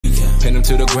Pin them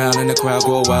to the ground and the crowd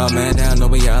go wild, man down, know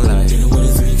what y'all like.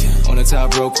 On the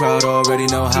top row, crowd already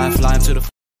know how I fly to the.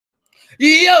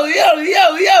 Yo!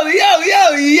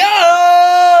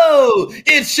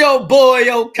 It's your boy,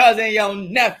 your cousin, your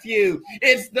nephew.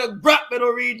 It's the Grunt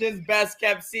Middle Region's best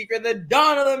kept secret, the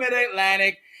Dawn of the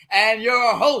Mid-Atlantic, and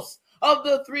your host of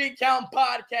the 3 Count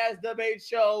Podcast Debate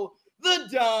Show, the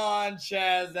Don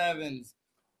Chaz Evans.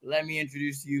 Let me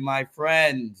introduce you, my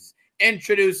friends.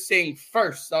 Introducing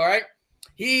first, all right?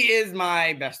 He is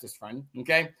my bestest friend,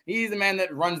 okay? He's the man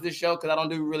that runs this show because I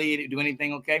don't really do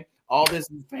anything, okay? All this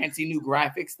fancy new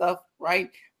graphic stuff,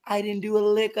 right? I didn't do a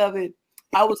lick of it.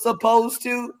 I was supposed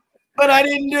to, but I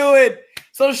didn't do it.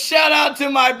 So shout out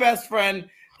to my best friend.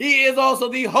 He is also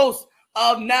the host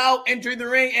of Now Entering the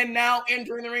Ring and Now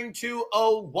Entering the Ring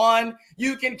 201.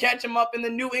 You can catch him up in the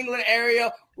New England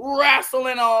area,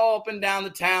 wrestling all up and down the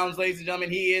towns, ladies and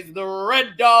gentlemen. He is the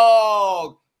Red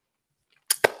Dog.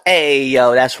 Hey,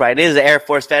 yo, that's right. It is the Air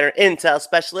Force veteran intel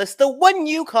specialist, the one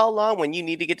you call on when you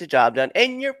need to get the job done,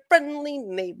 and your friendly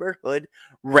neighborhood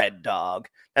Red Dog.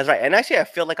 That's right. And actually, I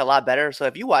feel like a lot better. So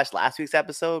if you watched last week's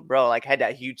episode, bro, like had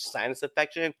that huge sinus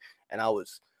infection, and I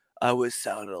was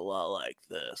sounding a lot like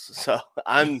this. So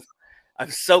I'm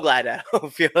so glad I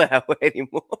don't feel that way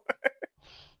anymore.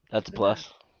 That's a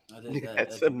plus.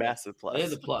 That's a massive plus. It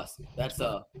is a plus. That's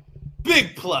a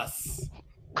big plus.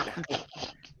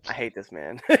 I hate this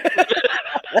man.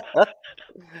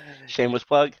 Shameless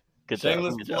plug.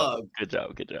 Shameless plug. Good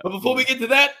job. But before we get to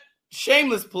that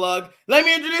shameless plug, let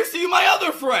me introduce to you my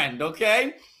other friend,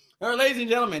 okay? All right, ladies and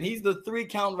gentlemen, he's the 3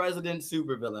 Count resident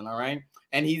supervillain, all right?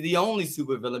 And he's the only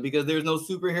supervillain because there's no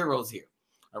superheroes here,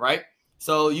 all right?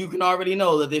 So you can already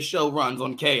know that this show runs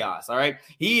on chaos, all right?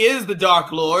 He is the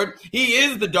Dark Lord. He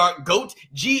is the Dark Goat,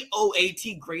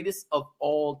 GOAT, greatest of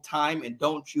all time, and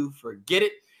don't you forget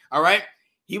it, all right?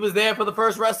 He was there for the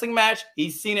first wrestling match.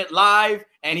 He's seen it live,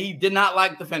 and he did not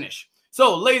like the finish.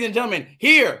 So, ladies and gentlemen,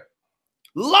 here,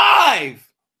 live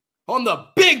on the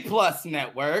Bigg Plus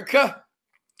Network.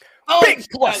 Bigg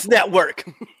Plus Network.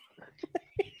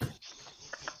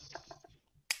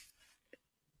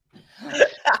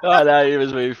 Oh, now you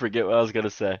just made me forget what I was going to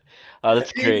say. Oh,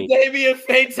 that's great. Xavier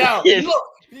Fatal. Look,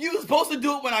 you were supposed to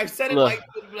do it when I said it when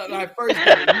I first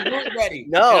did it. You weren't ready.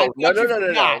 No,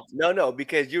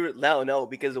 because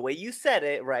because the way you said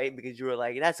it, right? Because you were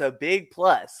like, that's a big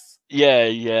plus. Yeah.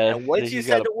 And once you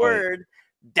said the word,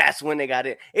 that's when they got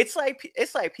it. It's like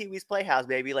Pee-wee's Playhouse,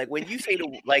 baby. Like when you say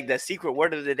the secret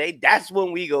word of the day, that's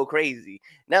when we go crazy.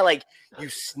 Not like you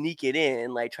sneak it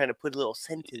in, like trying to put a little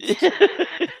sentence. It's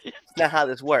not how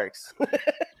this works.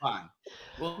 Fine.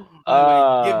 Well,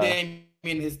 anyway, give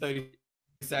Damien his 30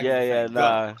 seconds.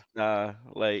 Nah.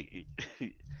 Like,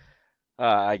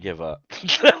 I give up.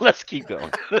 Let's keep going.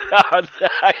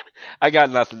 I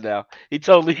got nothing now. He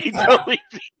totally got me.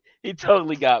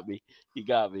 He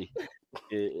got me.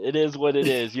 It is what it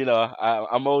is. You know,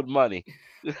 I'm owed money.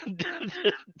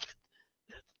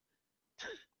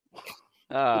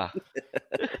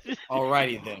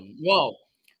 Alrighty then. Well,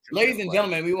 ladies and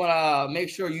gentlemen, we want to make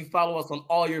sure you follow us on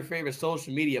all your favorite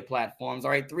social media platforms.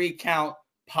 All right, 3 Count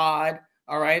Pod.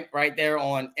 All right, right there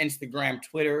on Instagram,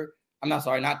 Twitter.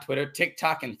 Not Twitter,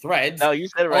 TikTok, and Threads. No, you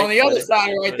said it right. On the other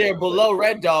side, right there below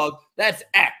Red Dog, that's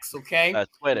X. Okay,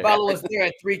 that's Twitter. Follow us there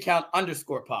at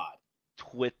 3count_pod.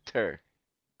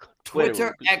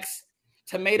 Twitter, X,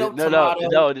 tomato. No.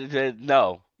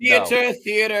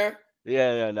 Theater.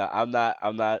 Yeah, no. I'm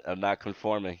not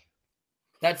conforming.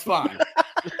 That's fine.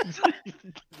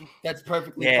 That's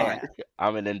perfectly fine.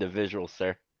 I'm an individual,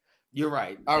 sir. You're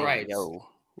right. All right. Yo,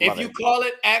 if you call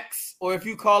it X or if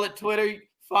you call it Twitter,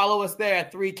 follow us there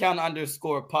at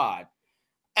 3count_pod.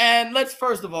 And let's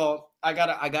first of all, I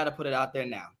gotta put it out there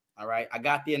now. All right. I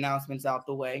got the announcements out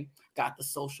the way, got the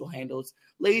social handles.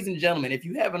 Ladies and gentlemen, if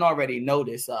you haven't already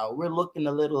noticed, we're looking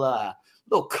a little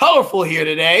colorful here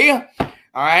today. All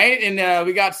right. And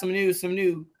we got some new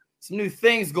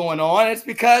things going on. It's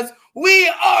because we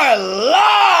are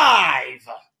live.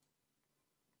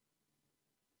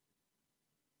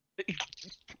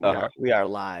 We are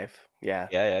live.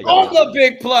 Yeah. On the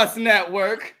Bigg Plus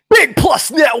Network. Bigg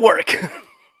Plus Network.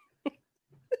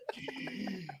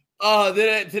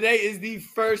 Today is the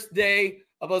first day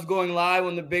of us going live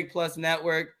on the Bigg Plus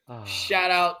Network. Shout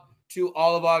out to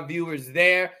all of our viewers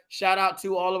there. Shout out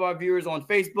to all of our viewers on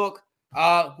Facebook.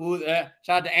 Shout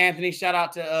out to Anthony. Shout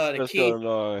out to Keith.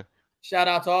 Shout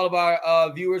out to all of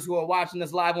our viewers who are watching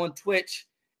us live on Twitch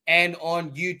and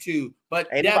on YouTube. But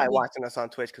ain't nobody watching us on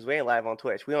Twitch because we ain't live on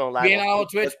Twitch. We on live on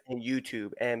Twitch and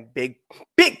YouTube and Bigg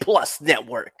Plus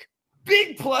Network.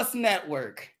 Bigg Plus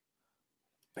Network.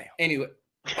 Bam. Anyway.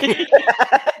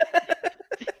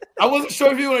 wasn't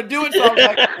sure if you want to do it, so I was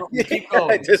like, oh, keep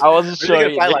going. I wasn't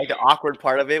sure. Find like the awkward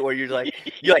part of it where you're like,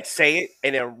 you like say it,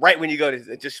 and then right when you go to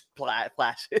it just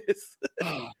flashes.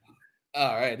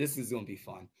 All right, this is gonna be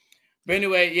fun. But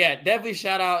anyway, yeah, definitely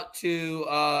shout out to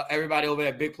everybody over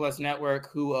at Big Plus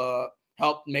Network who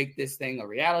helped make this thing a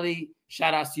reality.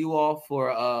 Shout outs to you all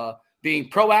for being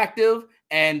proactive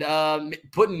and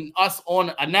putting us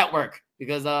on a network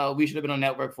because we should have been on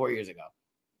network 4 years ago.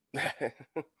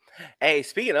 Hey,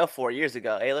 speaking of 4 years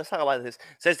ago, hey, let's talk about this.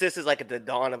 Since this is like the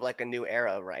dawn of like a new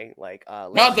era, right? Like,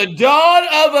 not the dawn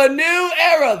of a new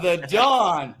era, the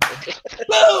dawn.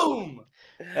 Boom.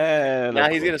 And now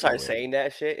he's gonna start saying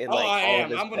that shit. And like, I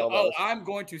am. I'm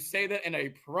going to say that in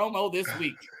a promo this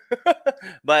week.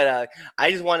 But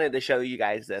I just wanted to show you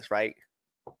guys this, right?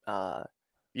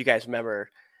 You guys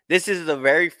remember this is the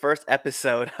very first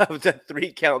episode of the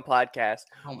 3 Count podcast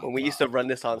when we used to run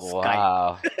this on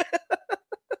Skype.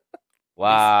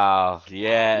 Wow.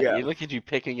 Yeah. You look at you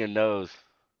picking your nose.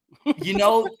 You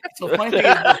know, so funny thing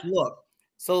is, look.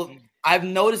 So I've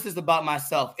noticed this about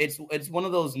myself. It's one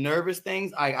of those nervous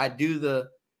things. I do the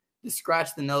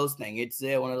scratch the nose thing. It's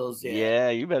one of those. Yeah,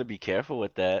 you better be careful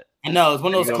with that. I know it's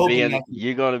one of those coping.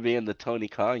 You're gonna be in the Tony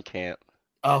Khan camp.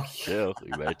 Oh, chill.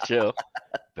 You better chill.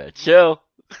 Chill.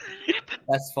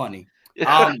 That's funny.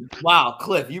 Wow,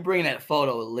 Cliff, you bringing that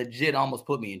photo legit almost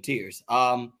put me in tears.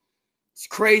 It's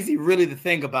crazy, really, to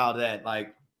think about that.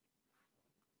 Like,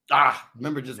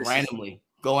 remember just randomly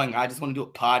going, I just want to do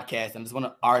a podcast and I just want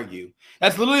to argue.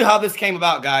 That's literally how this came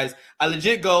about, guys. I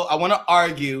legit go, I want to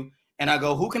argue, and I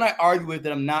go, who can I argue with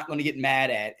that I'm not going to get mad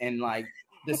at and like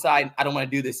decide I don't want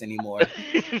to do this anymore.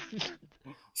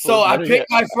 So I pick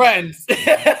my friends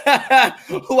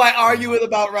who I argue with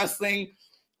about wrestling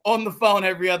on the phone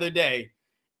every other day.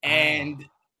 And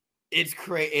it's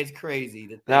crazy.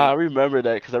 Now I remember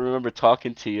that because I remember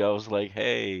talking to you. I was like,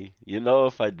 hey,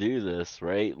 if I do this,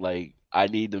 right, like I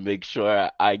need to make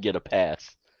sure I get a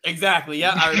pass. Exactly.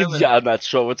 Yeah, I remember. Yeah, I'm not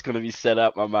sure what's going to be set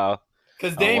up my mouth.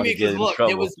 Because Damien, because look,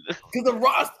 it was because the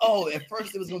roster. Oh, at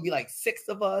first it was going to be like 6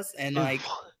 of us, and like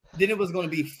then it was going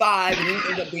to be 5, and then it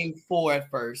ended up being 4 at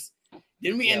first.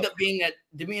 Then we end up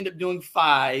doing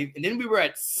 5, and then we were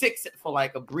at 6 for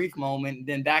like a brief moment,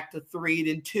 then back to 3,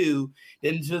 then 2,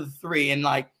 then to 3, and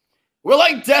like we're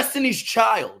like Destiny's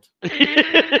Child.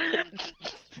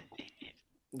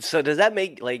 So does that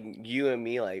make like you and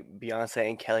me like Beyonce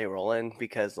and Kelly Rowland?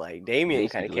 Because like Damien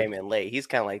kind of came in late. He's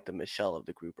kind of like the Michelle of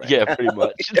the group, right? Yeah, pretty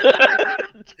much.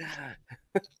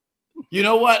 You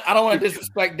know what? I don't want to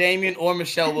disrespect Damien or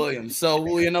Michelle Williams. So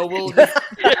we'll just...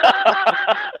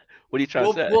 What are you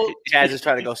trying to say? Chaz is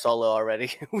trying to go solo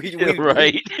already. we do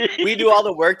all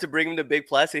the work to bring him to Big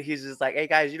Plus, and he's just like, "Hey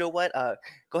guys, you know what? Go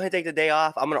ahead and take the day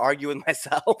off. I'm gonna argue with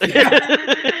myself."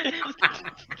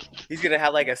 He's gonna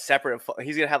have like a separate.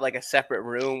 He's gonna have like a separate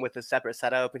room with a separate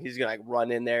setup, and he's gonna like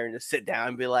run in there and just sit down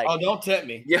and be like, "Oh, don't tempt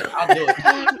me. Yeah, I'll do it.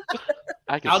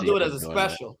 I'll do it as a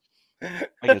special. I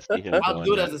can see him. I'll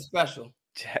do it as a special."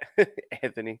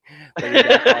 Anthony, want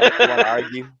to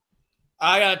argue?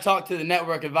 I gotta talk to the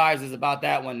network advisors about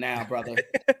that one now, brother.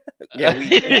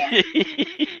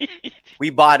 We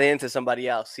bought into somebody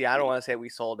else. See, I don't want to say we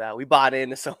sold out. We bought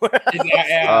into somewhere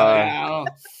else.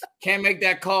 Can't make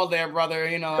that call there,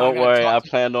 brother. Don't worry. I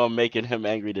planned on making him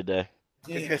angry today.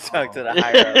 Talk to the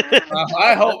higher up.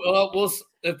 I hope. Well,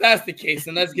 if that's the case,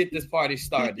 then let's get this party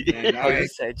started. Man. I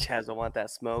just said, Chaz, I want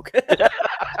that smoke.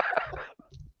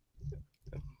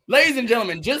 Ladies and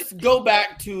gentlemen, just go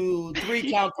back to 3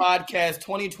 Count Podcast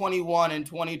 2021 and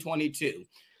 2022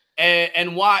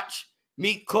 and watch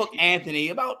me cook Anthony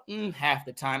about half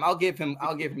the time. I'll give him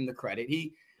the credit.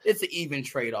 It's an even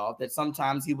trade-off that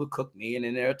sometimes he would cook me, and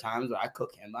then there are times where I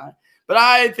cook him. But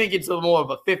I think it's more of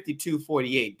a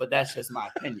 52-48, but that's just my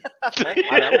opinion.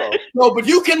 No, but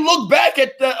you can look back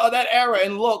at that era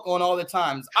and look on all the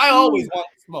times. I always want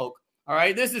to smoke. All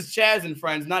right, this is Chaz and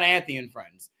Friends, not Anthony and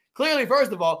Friends. Clearly,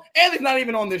 first of all, Anthony's not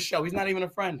even on this show. He's not even a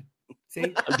friend. See?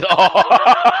 I was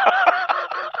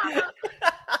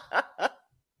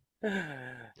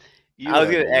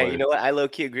gonna. Hey, you know what? I low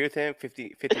key agree with him.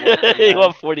 51. He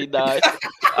won 49.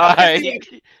 All right.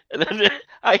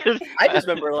 I just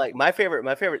remember like one of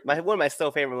my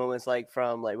still favorite moments, like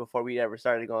from like before we ever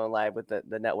started going live with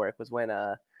the network, was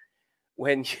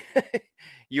when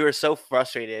you were so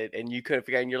frustrated and you couldn't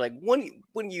figure out, and you're like, what do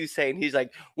you say? And he's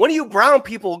like, when do you brown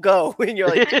people go? And you're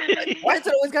like, why is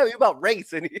it always gotta be about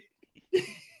race? And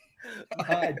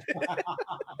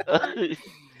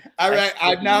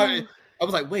I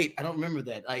was like, wait, I don't remember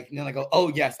that. Like, and then I go, oh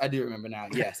yes, I do remember now.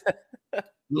 Yes.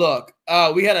 Look,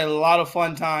 we had a lot of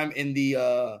fun time in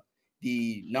the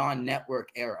non-network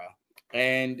era.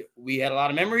 And we had a lot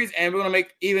of memories, and we're going to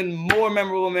make even more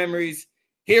memorable memories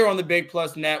here on the Bigg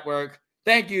Plus Network.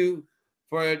 Thank you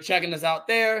for checking us out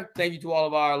there. Thank you to all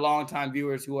of our longtime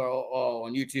viewers who are all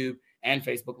on YouTube and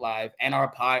Facebook Live, and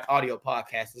our audio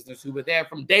podcast listeners who were there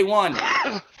from day one.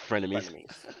 Frenemies.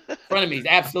 Frenemies,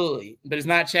 absolutely. But it's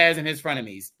not Chaz and his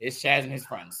frenemies. It's Chaz and his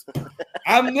friends.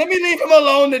 Let me leave him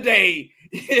alone today.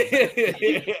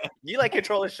 You like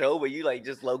control the show, but you like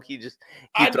just low key just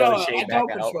I keep throwing don't shade back out.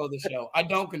 control the show. I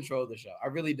don't control the show. I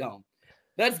really don't.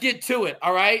 Let's get to it.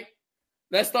 All right.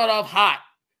 Let's start off hot.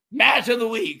 Match of the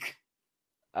week.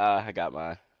 I got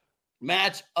mine.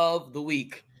 Match of the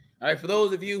week. All right. For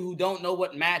those of you who don't know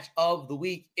what match of the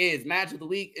week is, match of the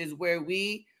week is where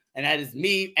we, and that is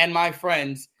me and my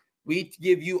friends, we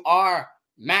give you our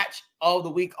match of the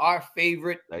week, our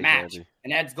favorite match. Andy.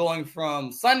 And that's going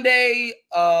from Sunday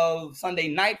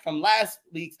night from last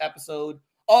week's episode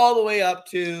all the way up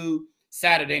to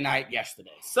Saturday night yesterday.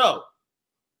 So,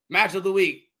 match of the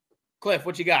week. Cliff,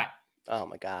 what you got? Oh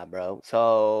my God, bro.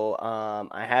 So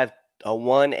I have a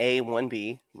 1A,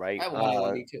 1B, right? I have a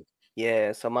 1A, 1B too.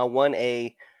 Yeah, so my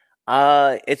 1A,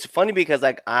 it's funny because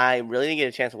like I really didn't get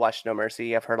a chance to watch No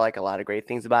Mercy. I've heard like a lot of great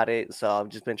things about it, so I've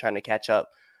just been trying to catch up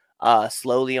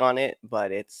slowly on it,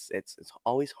 but it's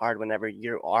always hard whenever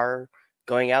you are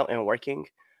going out and working.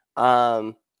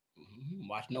 Watch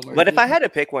No Mercy. But if I had to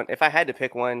pick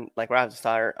one, like right off the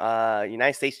start,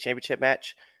 United States Championship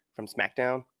match from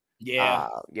SmackDown. Yeah,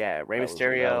 Rey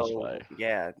Mysterio,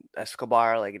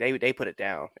 Escobar, like they put it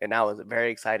down, and I was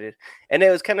very excited. And it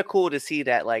was kind of cool to see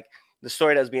that like the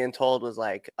story that was being told was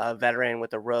like a veteran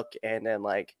with a rook, and then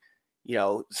like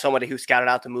somebody who scouted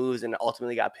out the moves and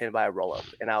ultimately got pinned by a roll up.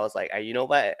 And I was like, you know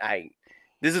what,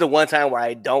 this is the one time where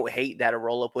I don't hate that a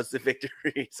roll up was the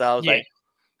victory. So I was like,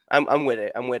 I'm with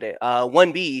it.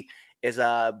 1B is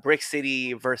Brick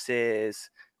City versus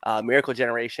Miracle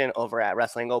Generation over at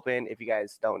Wrestling Open. If you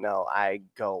guys don't know, I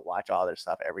go watch all their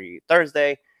stuff every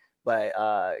Thursday. But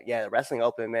the Wrestling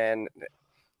Open, man,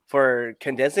 for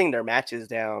condensing their matches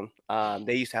down,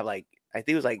 they used to have like, I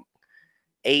think it was like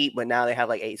 8, but now they have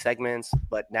like 8 segments.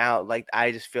 But now, like,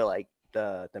 I just feel like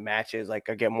the matches like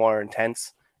are getting more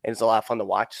intense, and it's a lot of fun to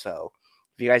watch. So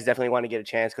if you guys definitely want to get a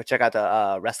chance, go check out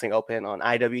the Wrestling Open on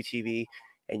IWTV,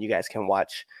 and you guys can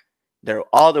watch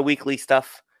all the weekly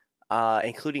stuff.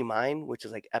 Including mine, which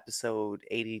is like episode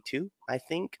 82, I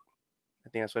think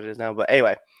that's what it is now. But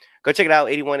anyway, go check it out,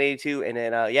 81, 82, and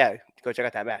then go check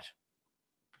out that match.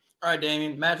 All right,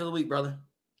 Damien, match of the week, brother.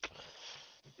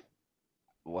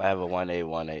 We'll have a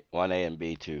 1A and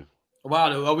B2.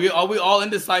 Wow, are we all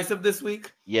indecisive this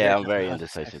week? Yeah, I'm very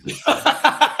indecisive this week.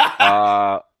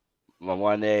 My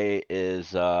 1A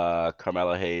is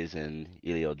Carmelo Hayes and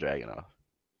Ilya Dragunov.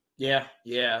 Yeah.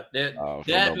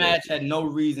 That match had no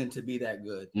reason to be that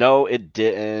good. No, it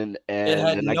didn't. And it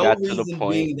had then no I got reason to the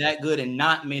point being that good and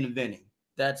not main eventing.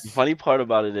 That's the funny part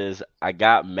about it is I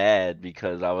got mad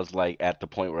because I was like at the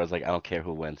point where I was like, I don't care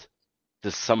who wins,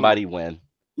 just somebody win.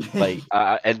 Like,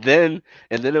 and then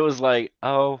it was like,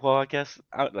 oh well, I guess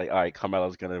all right,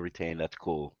 Carmelo's gonna retain. That's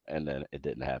cool. And then it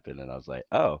didn't happen, and I was like,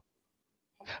 oh, all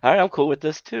right, I'm cool with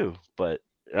this too. But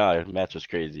the match was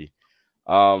crazy.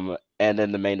 And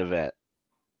then the main event,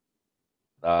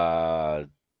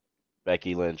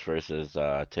 Becky Lynch versus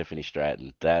Tiffany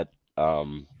Stratton. That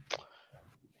I'm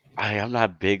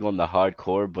not big on the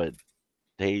hardcore, but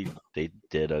they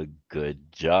did a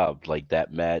good job. Like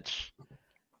that match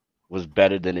was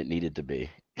better than it needed to be.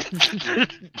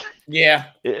 Yeah.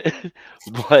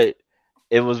 But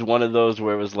it was one of those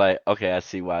where it was like, okay, I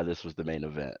see why this was the main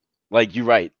event. Like you're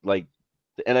right. Like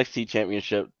the NXT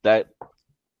Championship, that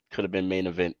could have been main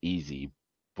event easy,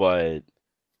 but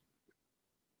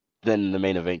then the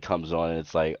main event comes on and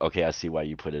it's like, okay, I see why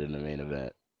you put it in the main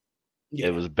event. Yeah.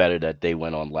 It was better that they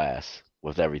went on last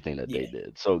with everything that they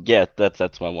did. So yeah, that's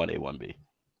my 1A, 1B.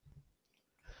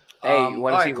 Hey, you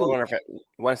want to see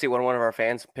what one of our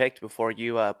fans picked before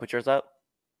you put yours up?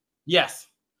 Yes.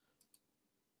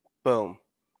 Boom.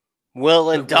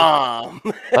 Will and Dom.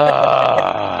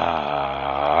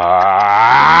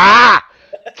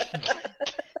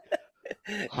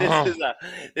 This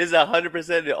is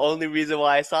 100% the only reason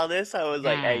why I saw this. I was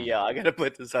like, hey, yo, I gotta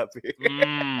put this up here.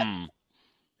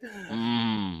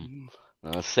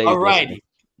 All right.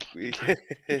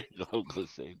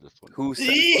 Save this one.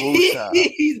 Husa.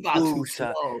 He's about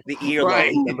Husa. to The earlobe.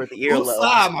 Remember the earlobe.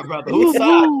 Husa, my brother.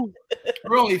 Husa.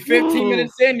 We're only 15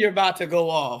 minutes in. You're about to go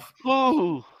off.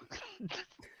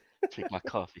 Drink my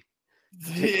coffee.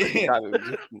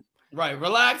 Right.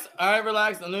 Relax. All right.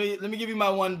 Relax. Let me give you my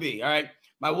 1B. All right.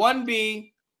 My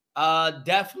 1B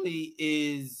definitely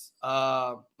is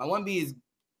my 1B is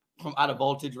from out of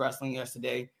Voltage Wrestling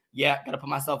yesterday. Yeah, gotta put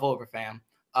myself over, fam.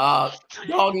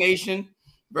 Dog Nation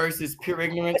versus Pure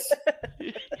Ignorance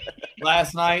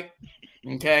last night.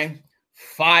 Okay,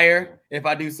 fire, if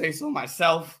I do say so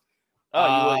myself.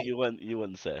 Oh, you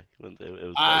wouldn't say. It was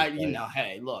very fire.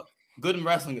 Hey, look, good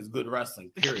wrestling is good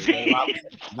wrestling. Period.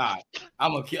 Not.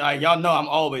 Y'all know I'm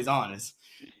always honest.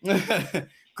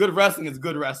 Good wrestling is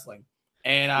good wrestling,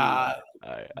 and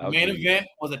the main event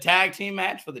was a tag team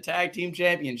match for the tag team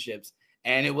championships,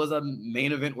 and it was a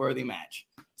main event worthy match.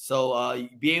 So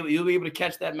you'll be able to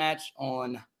catch that match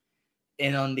on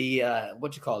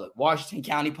the Washington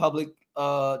County Public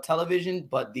television,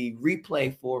 but the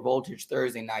replay for Voltage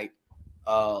Thursday night.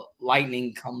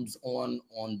 Lightning comes on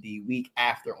the week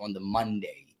after on the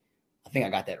Monday. I think I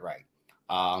got that right.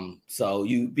 So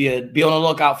you be on the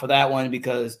lookout for that one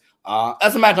because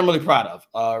that's a match I'm really proud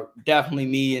of. Definitely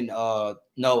me and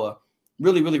Noah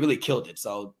really killed it.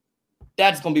 So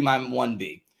that's gonna be my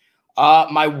 1B.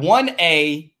 My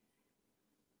 1A,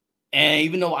 and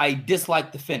even though I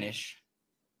dislike the finish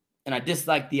and I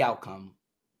dislike the outcome,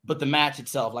 but the match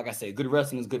itself, like I said, good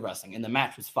wrestling is good wrestling, and the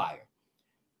match was fire.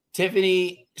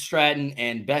 Tiffany Stratton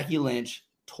and Becky Lynch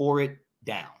tore it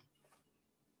down.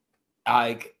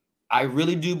 I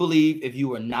really do believe if you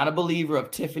were not a believer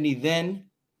of Tiffany then,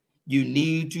 you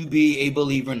need to be a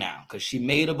believer now because she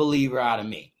made a believer out of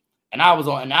me. And I was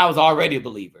already a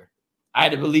believer. I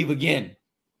had to believe again,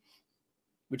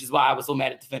 which is why I was so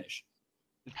mad at the finish.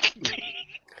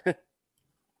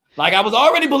 Like I was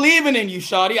already believing in you,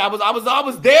 Shawty. I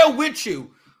was there with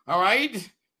you. All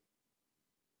right.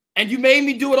 And you made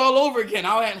me do it all over again.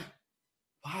 I went,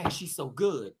 why is she so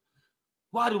good?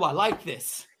 Why do I like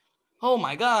this? Oh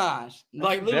my gosh.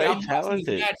 Like literally, very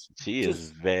talented. She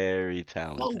is very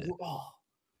talented.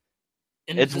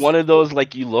 And it's one of those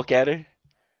like you look at her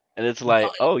and it's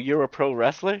like, oh, you're a pro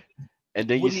wrestler? And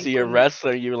then you see a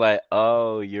wrestler, you're like,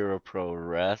 oh, you're a pro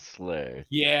wrestler.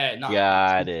 Yeah, no.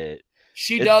 Got it.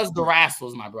 She does the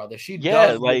wrestles, my brother. She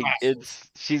does like the wrestles.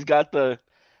 She's got the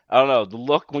I don't know, the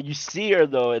look when you see her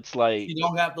though, it's like she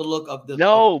don't have the look of the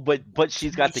but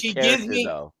she's got the character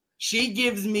though. She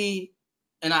gives me,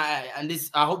 and I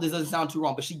hope this doesn't sound too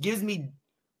wrong, but she gives me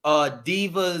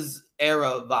Divas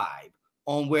era vibe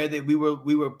on where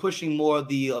we were pushing more of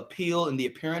the appeal and the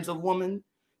appearance of woman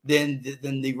than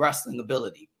the wrestling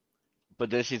ability. But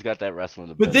then she's got that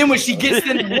wrestling ability. But then when she gets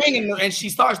in the ring and she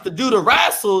starts to do the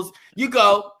wrestles, you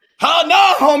go, oh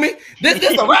no, homie, this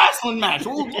is a wrestling match.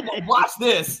 Watch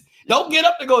this. Don't get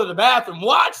up to go to the bathroom.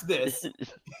 Watch this.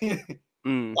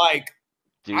 Like,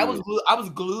 dude. I was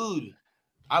glued.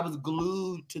 I was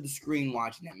glued to the screen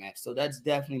watching that match. So that's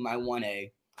definitely my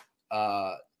 1A,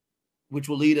 which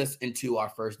will lead us into our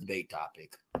first debate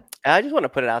topic. I just want to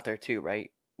put it out there too, right?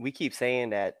 We keep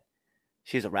saying that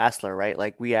she's a wrestler, right?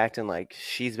 Like we acting like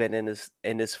she's been in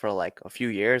this for like a few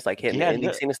years, like hitting the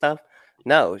indie scene and stuff.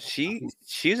 No,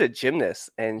 she's a gymnast,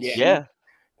 and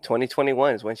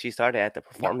 2021 is when she started at the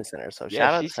Performance Center. So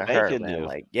shout out to her, man.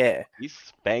 Like, she's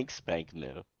spank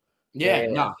new.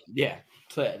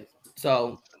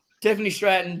 So Tiffany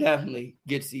Stratton definitely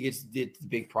gets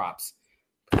big props.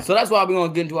 So that's why we're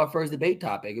gonna get into our first debate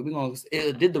topic.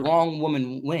 Did the wrong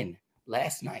woman win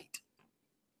last night?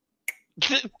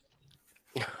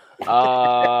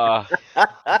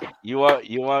 You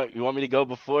want me to go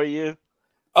before you?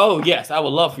 Oh yes, I would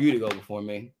love for you to go before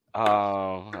me.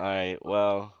 All right.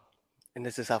 Well, and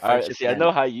this is how friendship. See, I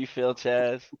know how you feel,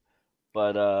 Chaz,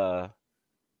 but I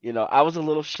was a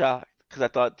little shocked because I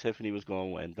thought Tiffany was going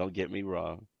to win. Don't get me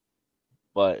wrong,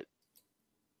 but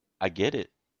I get it.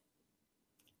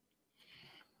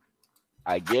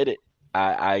 I get it.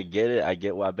 I get it. I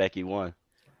get why Becky won.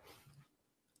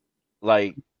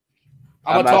 Like,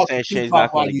 I'm not saying she's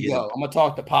not going to get it. I'm gonna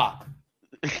talk to Pop.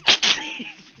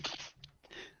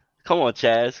 Come on,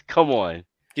 Chaz. Come on. Did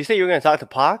you say you were going to talk to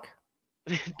Pac?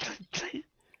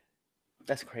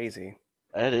 That's crazy.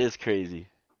 That is crazy.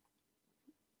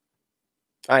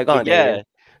 All right, go on, David.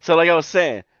 So like I was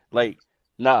saying, like,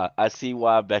 I see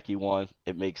why Becky won.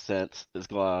 It makes sense. It's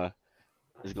gonna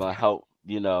help,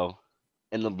 in the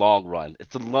long run.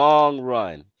 It's a long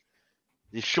run.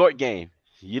 The short game.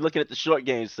 You're looking at the short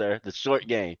game, sir. The short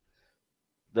game.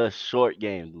 The short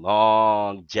game.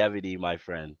 Longevity, my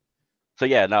friend.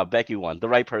 So Becky won. The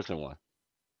right person won.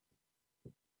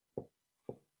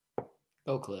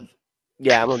 Go, Cliff.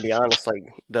 Yeah, I'm gonna be honest.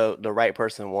 Like the right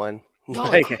person won.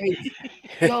 Like, crazy.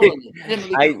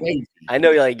 I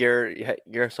know, like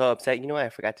you're so upset. You know what? I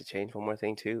forgot to change one more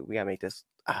thing too. We gotta make this.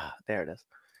 There it is.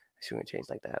 I shouldn't change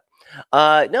like that.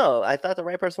 No, I thought the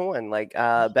right person won. Like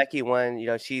Becky won.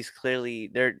 She's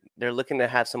clearly they're looking to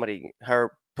have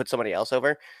put somebody else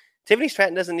over. Tiffany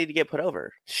Stratton doesn't need to get put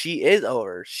over. She is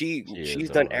over. She's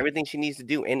done everything she needs to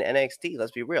do in NXT.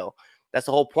 Let's be real. That's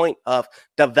the whole point of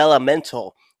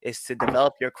developmental, is to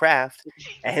develop your craft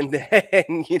and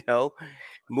then,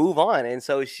 move on. And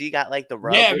so she got like the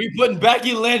rub. Yeah, you're putting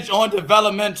Becky Lynch on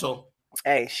developmental.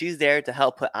 Hey, she's there to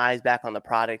help put eyes back on the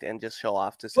product and just show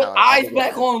off to put sound. Eyes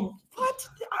back on what?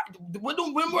 When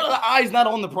were the eyes not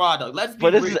on the product?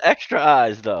 But this is extra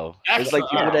eyes though. It's like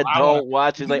people that don't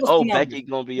watch. It's like, oh, Becky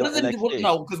gonna be on NXT.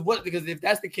 No, because if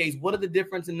that's the case, what are the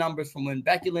difference in numbers from when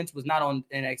Becky Lynch was not on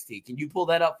NXT? Can you pull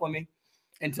that up for me?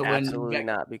 Absolutely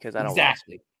not, because I don't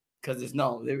exactly because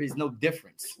there is no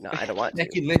difference. No, I don't want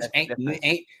Becky Lynch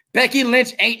ain't Becky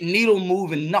Lynch ain't needle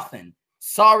moving nothing.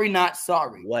 Sorry, not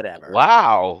sorry. Whatever.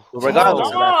 Wow. Regardless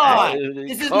of that,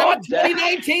 this is not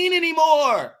 2019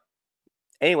 anymore.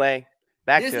 Anyway,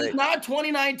 back to it. This is not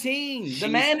 2019. The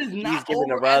man is not giving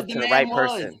the rub to the right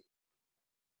person.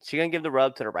 She's gonna give the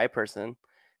rub to the right person.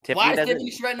 Why is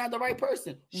Tiffany Stratton not the right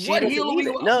person? What heel need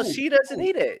it? No, she doesn't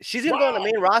need it. She's gonna go on the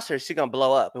main roster. She's gonna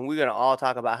blow up, and we're gonna all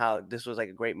talk about how this was like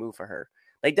a great move for her.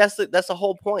 Like that's the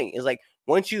whole point. Is like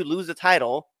once you lose the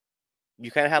title,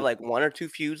 you kind of have like 1 or 2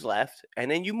 feuds left,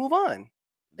 and then you move on.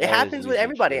 It happens with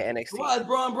everybody at NXT. Why is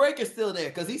Braun Breaker still there?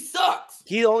 Because he sucks.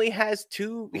 He only has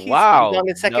 2. He's on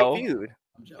his second feud.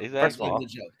 Exactly. First of all,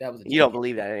 that was a joke. You don't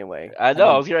believe that anyway. I know.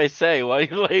 I was gonna say, what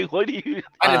do you?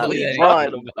 I didn't believe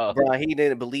that. Braun, he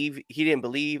didn't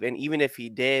believe, and even if he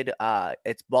did,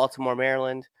 it's Baltimore,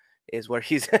 Maryland, is where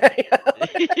he's.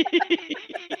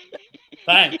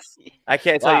 Thanks. I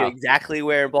can't tell you exactly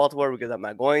where in Baltimore because I'm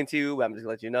not going to. But I'm just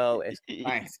gonna let you know.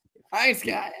 Thanks. I ain't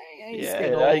scared.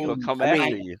 I ain't gonna come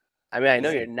after you. I mean, I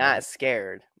know you're not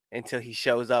scared until he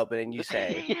shows up, and then you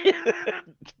say.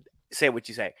 Say what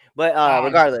you say, but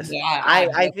regardless,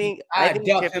 I think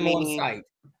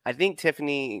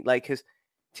Tiffany, like, because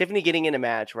Tiffany getting in a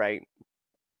match, right,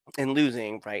 and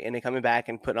losing, right, and then coming back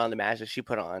and putting on the match that she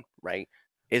put on, right,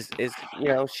 is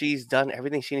she's done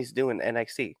everything she needs to do in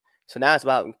NXT. So now it's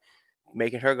about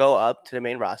making her go up to the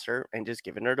main roster and just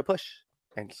giving her the push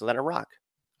and just let her rock.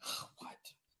 What?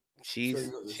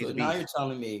 So now you're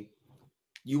telling me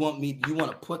you want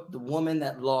to put the woman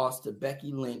that lost to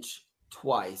Becky Lynch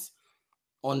twice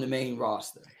on the main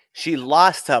roster. She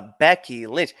lost to Becky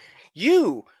Lynch.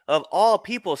 You, of all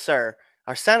people, sir,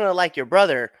 are sounding like your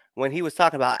brother when he was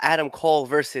talking about Adam Cole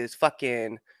versus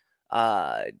fucking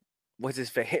what's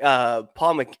his face?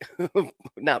 Paul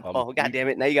not Paul. God damn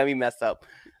it! Now you got me messed up.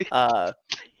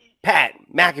 Pat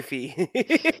McAfee.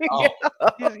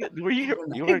 Were you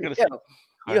were gonna say?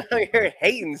 You're here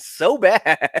hating so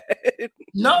bad.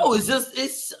 No,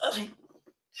 it's.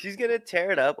 She's going to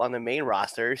tear it up on the main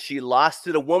roster. She lost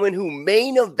to the woman who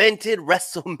main evented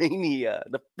WrestleMania.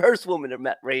 The first woman to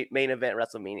main event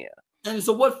WrestleMania. And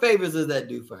so what favors does that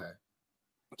do for her?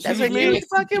 That's like a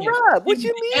fucking rub. What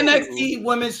you mean? NXT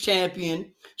Women's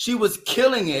Champion. She was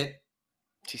killing it.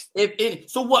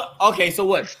 So what? Okay, so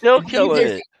what? Still killing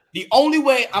it. The only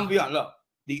way, I'm be honest, look,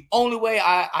 the only way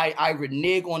I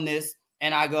renege on this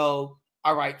and I go,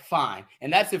 all right, fine.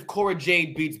 And that's if Cora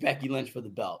Jade beats Becky Lynch for the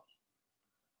belt.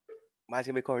 Why is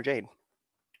it going to be Cora Jade?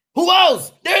 Who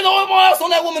else? There's no one else on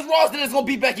that woman's roster that's going to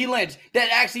beat Becky Lynch. That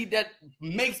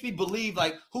makes me believe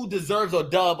like who deserves a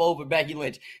dub over Becky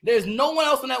Lynch. There's no one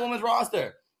else on that woman's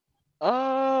roster.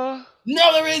 No,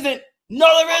 there isn't.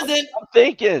 No, there isn't. I'm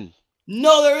thinking.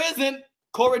 No, there isn't.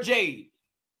 Cora Jade.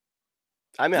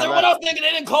 I mean, everyone else thinking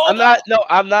they didn't call.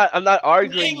 I'm not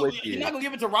arguing with you. You're not gonna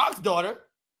give it to Rock's daughter.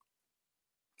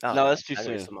 Oh, no, that's too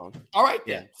soon. All right,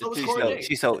 yeah. So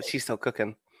she's still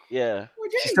cooking. Yeah.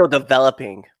 She's still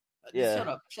developing.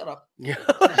 Yeah. Shut up. Yeah.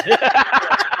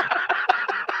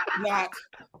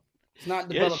 It's not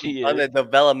developing. Yes, on the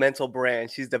developmental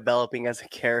brand, she's developing as a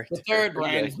character. The third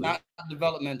brand is not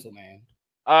developmental, man.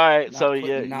 All right, go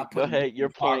ahead. Your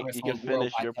point. You can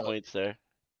finish your point, sir.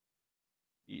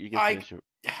 You can finish your...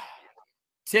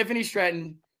 Tiffany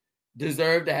Stratton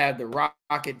deserved to have the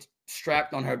rocket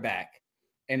strapped on her back,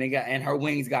 and her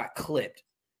wings got clipped.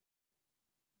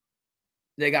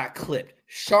 They got clipped.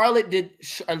 Charlotte did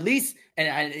at least,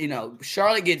 and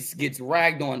Charlotte gets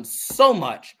ragged on so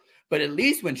much, but at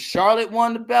least when Charlotte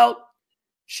won the belt,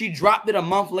 she dropped it a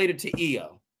month later to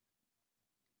Io.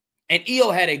 And Io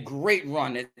had a great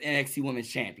run as NXT Women's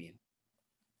Champion.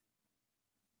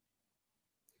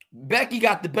 Becky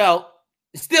got the belt,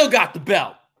 still got the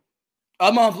belt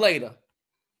a month later.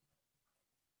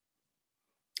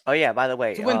 Oh yeah, by the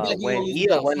way, So when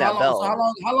Io won that belt,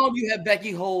 how long do you have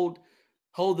Becky hold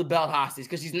the belt hostage?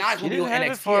 Because she's not going to be on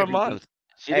NXT for a month.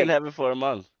 She didn't have it for a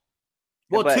month.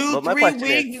 Well, 2-3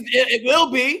 weeks, it will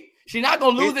be. She's not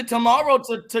going to lose it tomorrow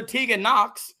to Tegan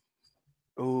Knox.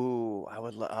 Ooh, I'd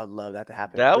love that to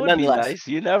happen. That But would be nonetheless, nice.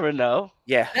 You never know.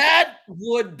 yeah. That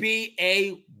would be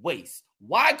a waste.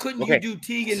 Why couldn't you Okay, do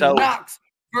Tegan so- Knox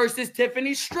versus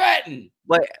Tiffany Stratton?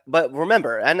 But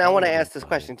remember, and I want to Oh, ask this boy.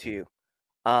 question to you.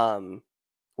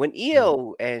 When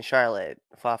Io and Charlotte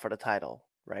fought for the title,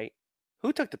 right?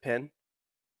 Who took the pin?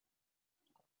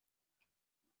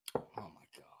 Oh my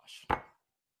gosh.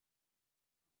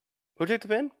 Who took the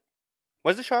pin?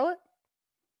 Was it Charlotte?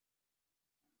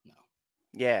 No.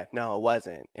 Yeah, no, it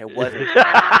wasn't. It wasn't.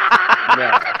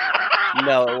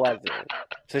 No, it wasn't.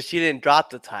 So she didn't drop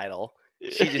the title.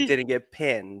 She just didn't get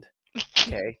pinned.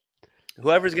 Okay.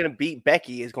 Whoever's gonna beat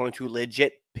Becky is going to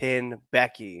legit pin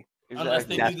Becky. Unless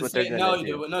they That's do the what they're same. gonna No,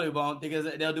 do. no, they won't, because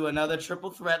they'll do another triple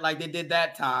threat like they did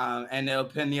that time, and they'll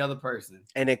pin the other person.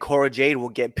 And then Cora Jade will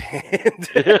get pinned.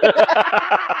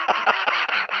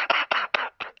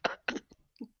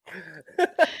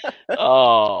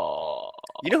 Oh.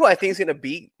 You know who I think is gonna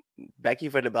beat Becky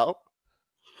for the belt?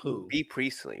 Who? Bea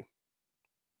Priestley.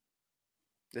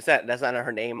 That's not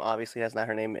her name. Obviously, that's not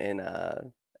her name in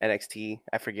NXT.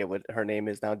 I forget what her name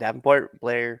is now. Blair Davenport.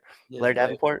 Blair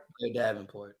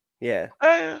Davenport. Yeah,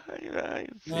 I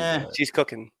see Yeah. that. she's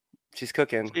cooking. She's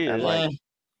cooking. She I'm is. like,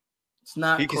 It's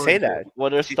not. you can Corey say Graves. that. Well,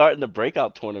 they're starting the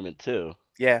breakout tournament too,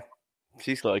 Yeah,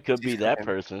 she's. so it could she's be that cooking.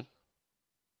 person.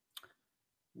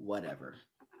 Whatever.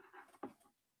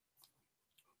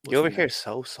 You over What's here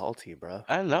so salty, bro.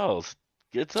 I know.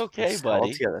 It's okay,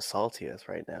 buddy. Salty are the saltiest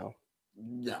right now.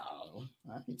 No,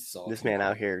 I ain't salty. This man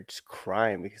out here just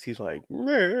crying because he's like,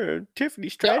 man, Tiffany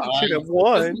Stratton Yeah, should have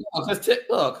won.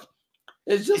 Look,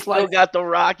 it's You just still like got the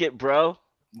rocket, bro.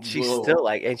 She's Whoa. still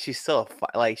like, and she's still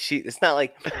like she. It's not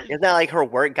like her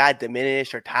work got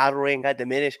diminished or title reign got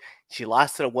diminished. She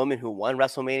lost to the woman who won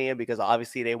WrestleMania because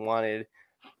obviously they wanted,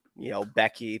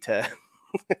 Becky to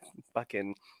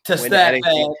fucking to win stat NXT.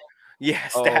 pad. Yeah,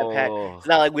 stat pad. Oh, It's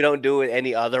not like we don't do it with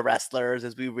any other wrestlers,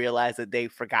 as we realize that they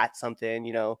forgot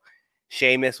something.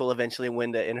 Sheamus will eventually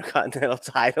win the Intercontinental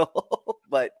title,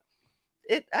 but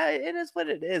it is what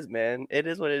it is, man. It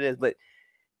is what it is. But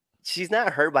she's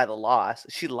not hurt by the loss.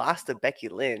 She lost to Becky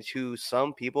Lynch, who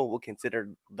some people will consider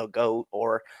the GOAT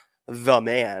or the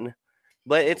man.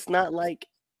 But it's not like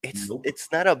Nope. it's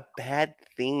not a bad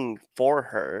thing for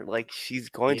her. Like, she's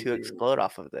going to It is. explode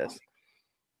off of this.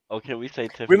 oh, can we say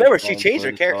Tiffany? Remember, she Stratton's changed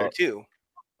her character moonsault? too.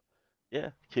 Yeah.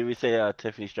 Can we say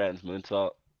Tiffany Stratton's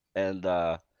moonsault and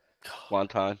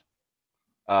Swanton?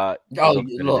 Oh,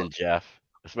 Looks better look, than Jeff,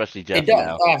 especially Jeff it does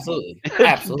now. absolutely,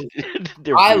 absolutely.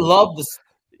 They're I beautiful. love this.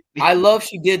 I love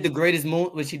she did the greatest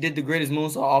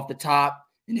moonsault off the top,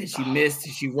 and then she missed.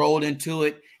 She rolled into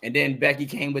it, and then Becky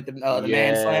came with the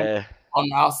man slam Yeah, on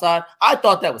the outside. I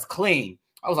thought that was clean.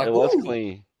 I was like, it was ooh.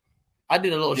 clean. I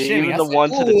did a little Yeah, shimmy. even I the said, one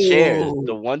to the chairs, ooh.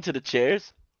 the one to the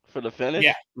chairs for the finish.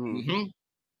 Yeah. Mm. Mm-hmm.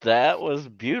 That was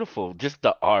beautiful. Just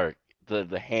the art, the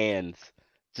hands,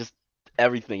 just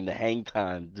everything. The hang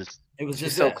time, just It was She's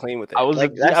just so that. clean with it. I was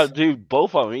like, yeah, that's, dude.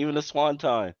 Both of them, even the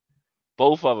Swanton,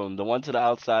 both of them, the one to the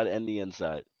outside and the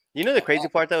inside. the crazy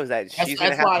part though is that she's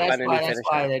gonna have to find a new That's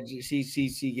why finisher.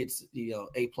 that she gets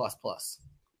A++.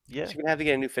 Yeah, She's gonna have to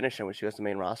get a new finisher when she goes to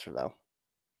main roster though,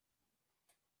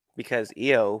 because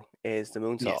Io is the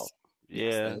moonsault.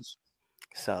 yeah.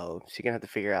 So she's gonna have to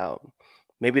figure out.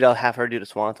 Maybe they'll have her do the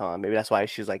swanton. Maybe that's why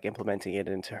she's like implementing it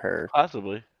into her.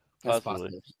 Possibly. That's Possibly.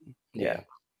 possible. Yeah.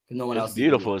 No one It's else.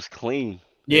 beautiful. It's clean.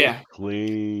 Yeah. It's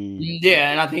clean.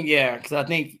 Yeah, and I think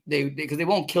because they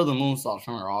won't kill the moonsault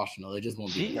from her arsenal. They just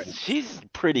won't be ready. She's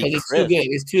pretty Because it's crisp. too good.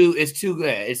 It's too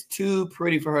good. It's too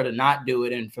pretty for her to not do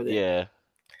it, and for the Yeah.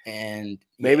 and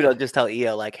Maybe they'll just tell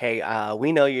Io like, "Hey,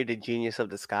 we know you're the genius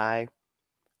of the sky,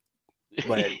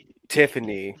 but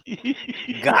Tiffany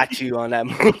got you on that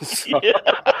moonsault.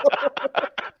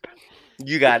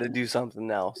 You got to do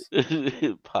something else.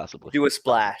 Possibly. Do a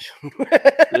splash.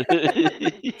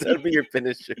 That'll be your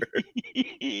finisher.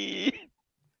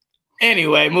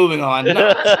 Anyway, moving on. No,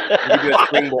 You do a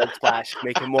springboard splash,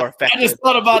 make it more I effective. just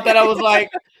thought about that. I was like,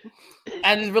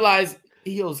 I just realized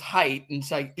Io's height, and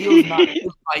it's like Io's not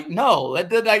like no,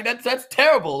 that's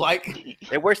terrible. Like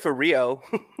It works for Rio.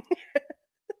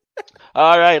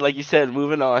 All right, like you said,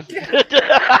 moving on.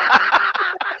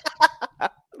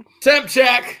 temp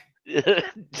check.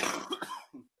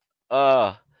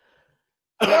 uh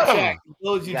Temp check. For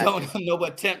those you Gotcha. don't know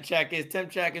what temp check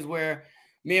is where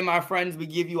me and my friends we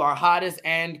give you our hottest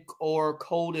and or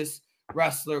coldest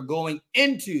wrestler going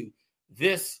into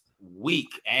this week.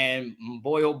 And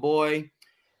boy, oh boy,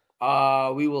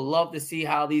 we will love to see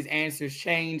how these answers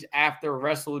change after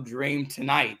Wrestle Dream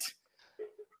tonight.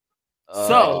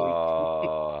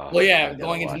 So, well, yeah, I gotta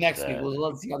going into watch next that. week, we'll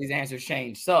love to see how these answers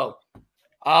change. So,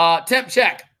 Temp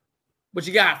check. What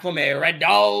you got for me, Red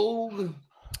Dog?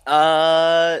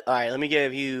 All right, let me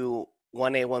give you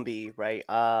 1A, 1B, right?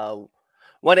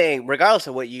 1A, regardless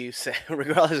of what you say,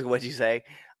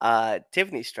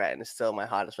 Tiffany Stratton is still my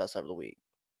hottest wrestler of the week.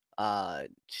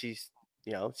 She's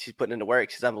putting in the work.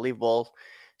 She's unbelievable.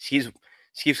 She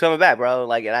keeps coming back, bro.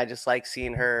 Like, and I just like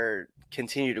seeing her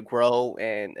continue to grow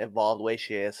and evolve the way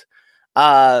she is.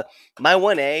 My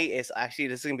 1A is actually,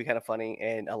 this is gonna be kind of funny,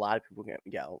 and a lot of people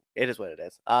it is what it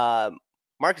is.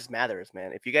 Marcus Mathers,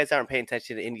 man. If you guys aren't paying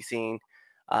attention to the indie scene,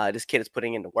 this kid is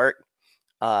putting in the work.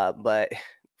 But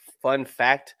fun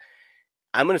fact,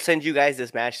 I'm gonna send you guys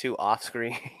this match too off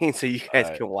screen so you guys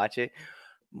can watch it.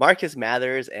 Marcus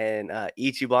Mathers and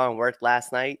Ichiban worked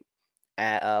last night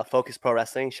at Focus Pro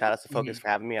Wrestling. Shout out to Focus for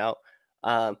having me out.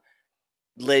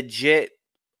 Legit,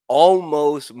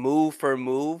 almost move for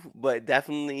move, but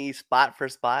definitely spot for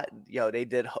spot. They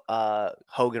did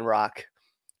Hogan Rock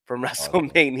from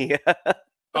WrestleMania.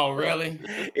 Oh, really?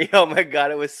 Oh my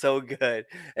god, it was so good.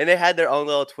 And they had their own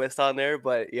little twist on there,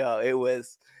 but it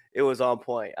was on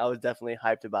point. I was definitely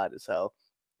hyped about it. So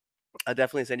I'll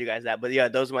definitely send you guys that. But yeah,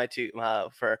 those are my two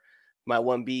for my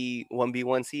 1B,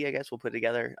 1C, I guess we'll put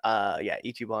together.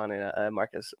 Ichiban and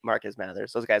Marcus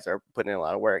Mathers. Those guys are putting in a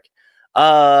lot of work.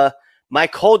 My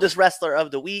coldest wrestler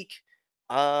of the week.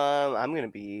 I'm gonna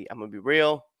be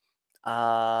real.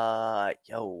 Carl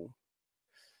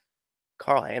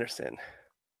Anderson.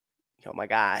 My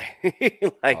guy.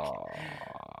 Like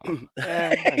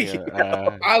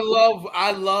I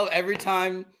love every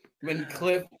time when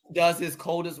Cliff does his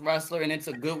coldest wrestler and it's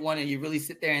a good one and you really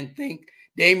sit there and think.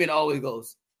 Damon always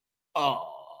goes,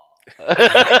 oh.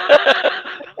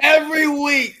 Every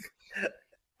week.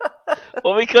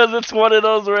 Well, because it's one of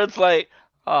those where it's like,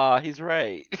 he's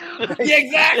right. Yeah,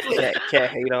 exactly.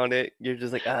 Can't hate on it. You're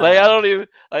just like, like I don't even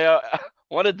I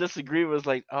want to disagree with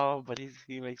like, but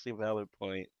he makes a valid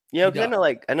point. Because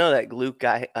I know that Luke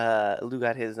got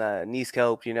his knee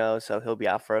scoped, so he'll be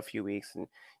out for a few weeks, and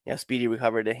speedy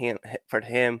recovery for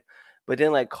him. But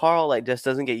then like Carl just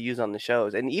doesn't get used on the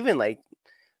shows, and even like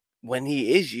when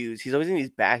he is used, he's always in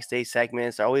these backstage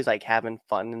segments. They're always like having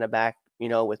fun in the back,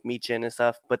 with Michin and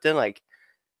stuff. But then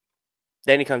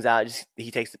then he comes out, he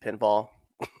takes the pinfall,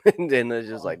 and then it's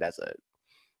just like that's it.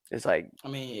 It's like, I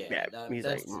mean, he's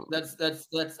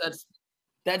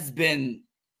that's been,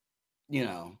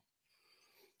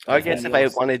 I guess if I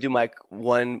want to do my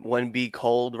 1B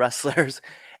cold wrestlers,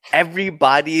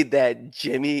 everybody that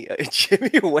Jimmy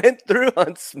went through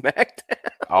on SmackDown.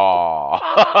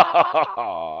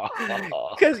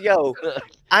 Because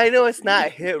I know it's not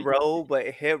Hit Row, but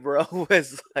Hit Row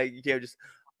was like just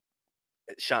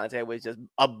Shantae was just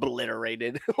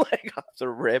obliterated like off the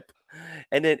rip,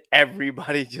 and then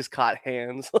everybody just caught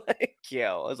hands. Like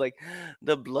I was like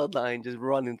the bloodline just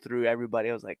running through everybody.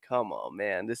 I was like, come on,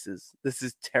 man, this is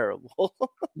terrible.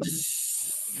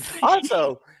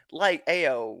 Also, like,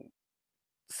 sidebar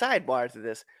to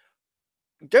this,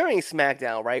 during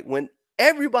SmackDown, right, when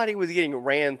everybody was getting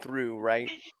ran through, right,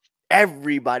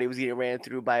 everybody was getting ran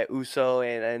through by Uso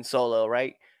and Solo,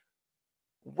 right?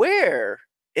 Where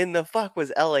in the fuck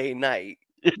was LA Knight?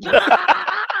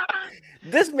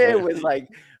 This man was like,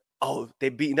 they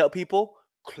beating up people,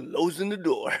 closing the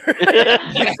door.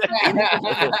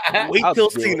 Wait till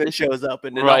Cena shows up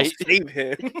and then I'll save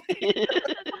him.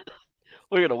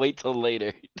 We're gonna wait till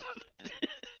later.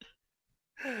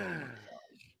 I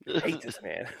hate this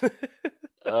man.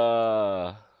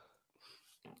 All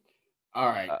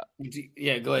right.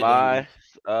 Go ahead.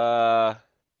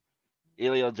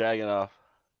 Ilya Dragunov.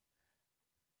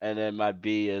 And then my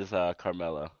B is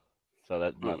Carmelo. So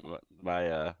that's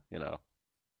my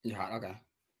You're hot, okay.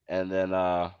 And then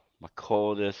my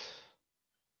coldest,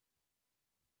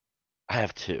 I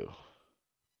have two.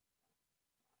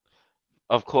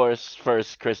 Of course,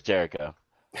 first Chris Jericho.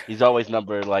 He's always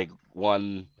number like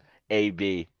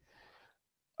 1AB.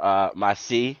 My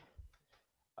C,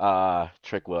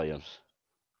 Trick Williams.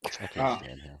 I can't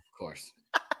stand him. Of course.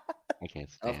 I can't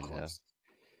stand him.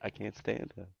 I can't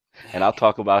stand him. And I'll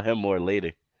talk about him more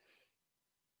later.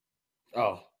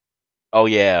 Oh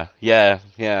yeah.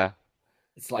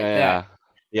 It's like that.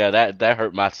 Yeah, that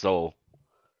hurt my soul.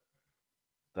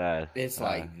 It's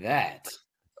like that.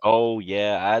 Oh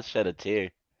yeah, I shed a tear.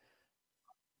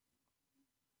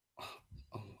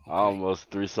 Okay. I almost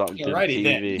threw something to the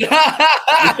TV.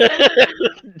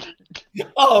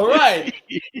 All right.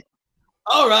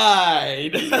 All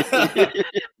right.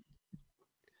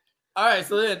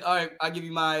 So then, I'll give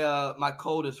you my my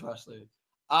coldest wrestler.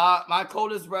 My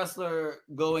coldest wrestler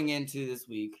going into this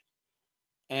week,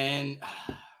 and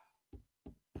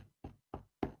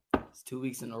it's 2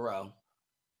 weeks in a row.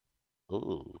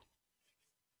 Ooh.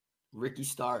 Ricky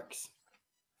Starks.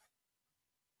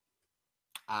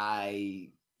 I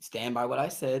stand by what I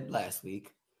said last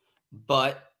week,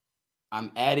 but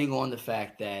I'm adding on the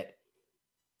fact that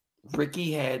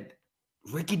Ricky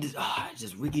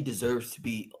deserves to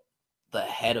be the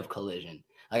head of Collision.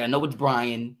 Like, I know it's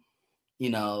Brian,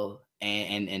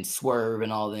 and Swerve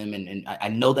and all them, and I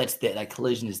know that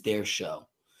Collision is their show.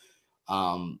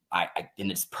 And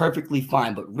it's perfectly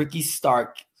fine, but Ricky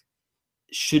Stark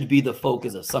should be the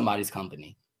focus of somebody's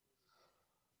company.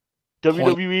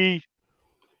 WWE.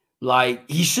 Like,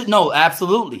 he should know,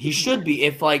 absolutely. He should be.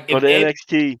 If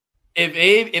NXT.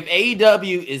 If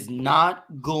AEW is not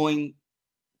going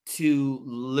to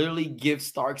literally give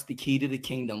Starks the key to the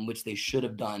kingdom, which they should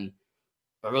have done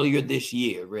earlier this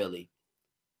year, really.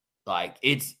 Like,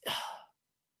 it's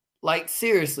like,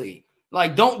 seriously,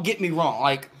 like, don't get me wrong.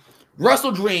 Like,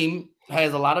 Wrestle Dream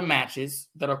has a lot of matches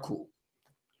that are cool,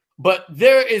 but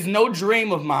there is no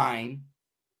dream of mine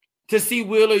to see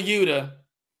Wheeler Yuta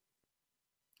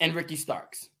and Ricky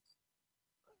Starks.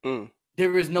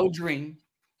 There is no dream.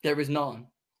 There is none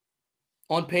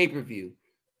on pay-per-view.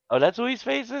 Oh, that's who he's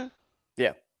facing?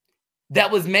 Yeah. That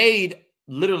was made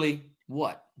literally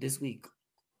this week?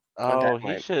 Oh,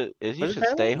 he should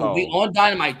stay home. On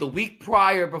Dynamite, the week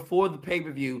prior before the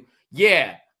pay-per-view.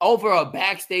 Yeah, over a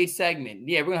backstage segment.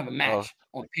 Yeah, we're gonna have a match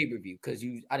on pay-per-view because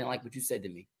I didn't like what you said to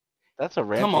me. That's a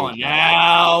rampage. Come on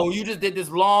now. You just did this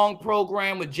long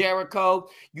program with Jericho.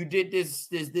 You did this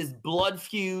blood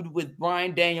feud with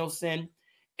Bryan Danielson,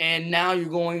 and now you're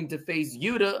going to face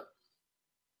Yuta.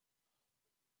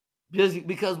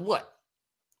 Because what?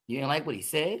 You didn't like what he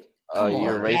said?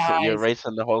 You're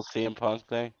erasing the whole CM Punk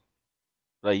thing?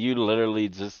 Like, you literally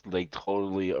just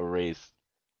totally erased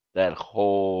that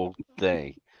whole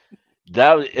thing.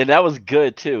 That was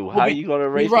good too. How are you gonna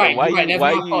erase it? Right. Why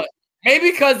you?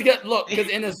 Maybe because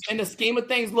in the scheme of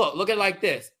things, look at it like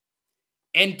this.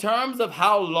 In terms of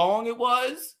how long it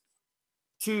was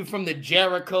from the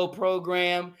Jericho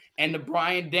program and the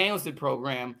Bryan Danielson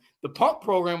program, the Punk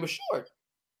program was short.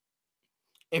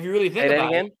 If you really think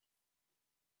about it,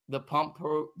 the Punk.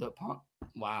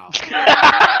 Wow.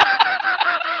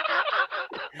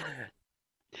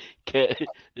 Can't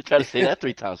try to say that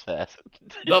 3 times fast.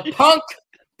 The Punk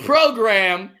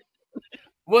program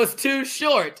was too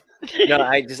short. No,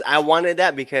 I wanted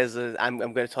that because I'm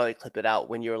going to totally clip it out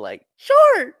when you were like,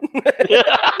 short.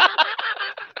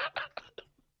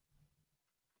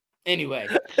 Anyway,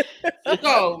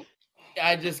 so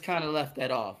I just kind of left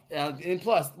that off. And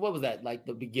plus, what was that? Like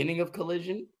the beginning of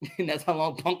Collision? And that's how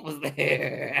long Punk was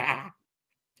there.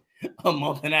 A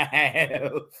month and a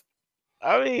half.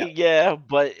 I mean, yeah,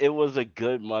 but it was a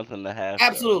good month and a half.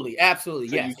 Absolutely. So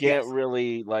yes. You can't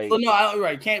really Well, no,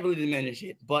 right. Can't really diminish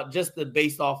it, but just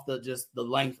based off the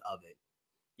length of it.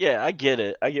 Yeah, I get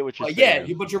it. I get what you're saying.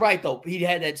 Yeah, but you're right though. He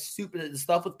had that the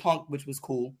stuff with Punk, which was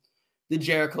cool. The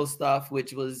Jericho stuff,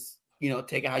 which was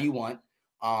take it how you want.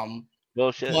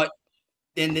 Bullshit. But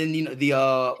and then what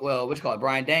you call it,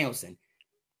 Bryan Danielson.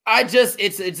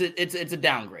 It's a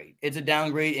downgrade. It's a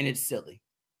downgrade, and it's silly.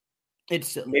 It's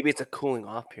silly. Maybe it's a cooling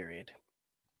off period.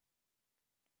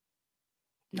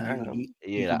 I don't know.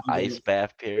 Yeah, ice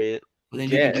bath period. Well,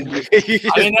 then I mean, that's why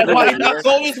he's not the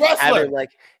coldest wrestler.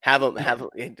 Have him.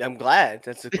 I'm glad.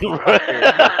 That's a cool.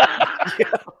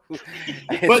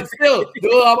 But still,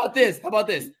 how about this?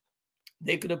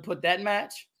 They could have put that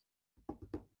match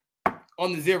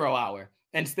on the 0 hour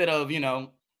instead of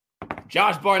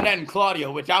Josh Barnett and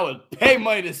Claudio, which I would pay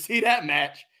money to see that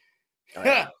match. Oh,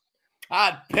 yeah.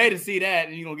 I'd pay to see that,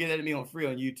 and you're gonna get that to me on free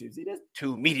on YouTube. See this?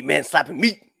 2 meaty men slapping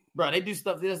meat. Bro, they do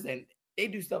stuff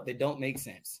that don't make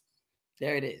sense.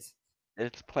 There it is.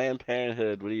 It's Planned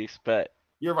Parenthood. What do you expect?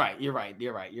 You're right. But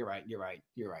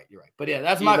yeah,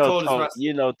 that's my coldest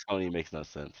wrestler. Tony makes no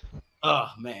sense. Oh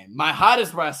man, my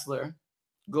hottest wrestler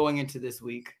going into this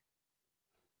week.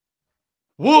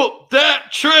 Whoop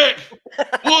that trick!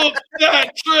 Whoop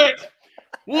that trick!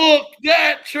 Whoop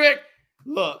that trick!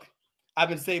 Look, I've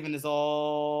been saving this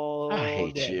all I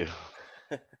hate day. you.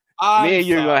 Me and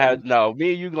you're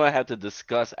gonna have to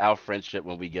discuss our friendship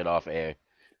when we get off air.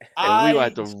 And we're gonna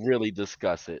have to really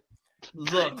discuss it.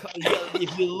 Look,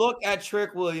 if you look at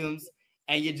Trick Williams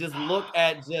and you just look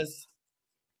at just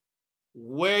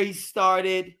where he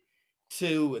started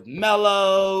with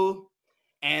Mello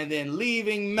and then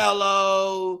leaving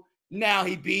Mello, now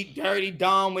he beat Dirty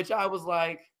Dom, which I was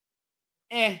like,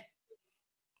 But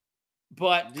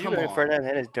come on.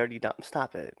 Fernand is Dirty Dom.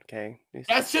 Stop it, okay?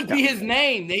 That should be his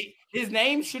name. His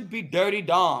name should be Dirty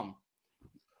Dom.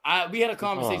 We had a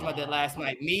conversation about that last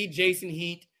night. Me, Jason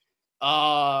Heat,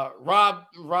 Robbie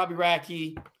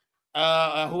Racky, Who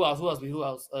else? Who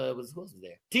else was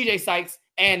there? TJ Sykes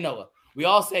and Noah. We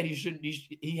all said he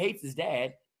hates his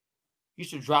dad. He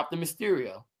should drop the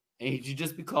Mysterio, and he should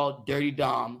just be called Dirty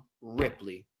Dom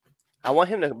Ripley. I want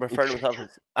him to refer to himself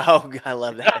as. Oh, God, I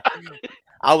love that.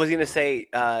 I was gonna say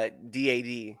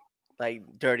DAD, like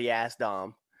dirty ass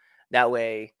Dom. That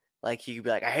way, like he could be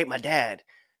like, I hate my dad.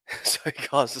 So he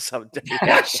calls himself dirty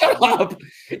ass. Shut up.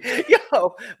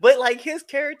 Yo, but like his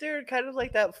character, kind of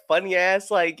like that funny ass,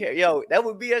 like, yo, that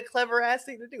would be a clever ass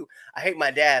thing to do. I hate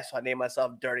my dad, so I name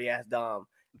myself dirty ass Dom.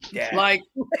 Dad. Like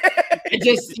it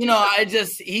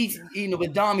just, he's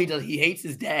with Dom, he hates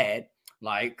his dad.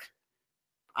 Like,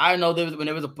 I know there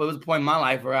was a point in my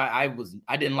life where I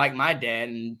didn't like my dad,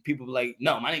 and people were like,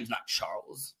 no, my name's not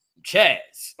Charles,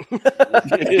 Chaz.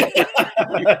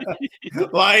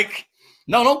 Like,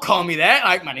 no, don't call me that.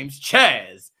 Like, my name's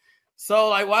Chaz. So,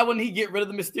 like, why wouldn't he get rid of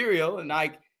the Mysterio and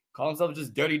like call himself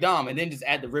just Dirty Dom, and then just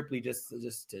add the Ripley just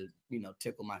to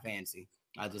tickle my fancy?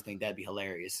 I just think that'd be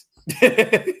hilarious.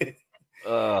 Yeah,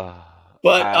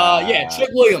 Trick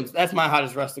Williams, that's my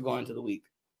hottest wrestler going into the week.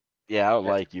 Yeah, I don't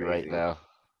That's like you right crazy. now.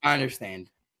 I understand.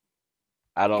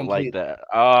 I don't Completely. like that.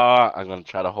 I'm gonna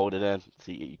try to hold it in.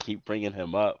 See, you keep bringing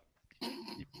him up.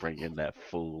 You bringing that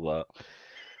fool up.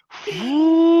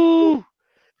 Woo!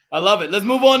 I love it. Let's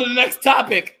move on to the next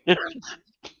topic.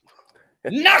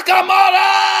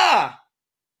 Nakamura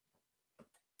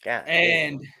God,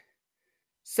 and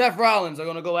Seth Rollins are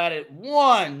going to go at it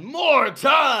one more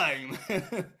time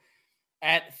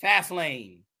at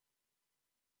Fastlane.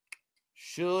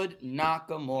 Should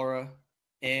Nakamura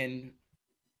end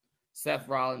Seth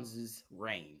Rollins'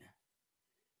 reign?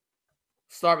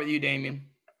 Start with you, Damien.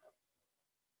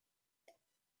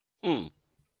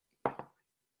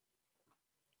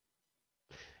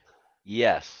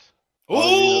 Yes.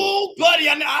 Oh, buddy,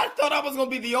 I thought I was going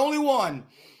to be the only one.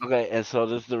 Okay, and so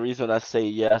this is the reason I say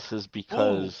yes is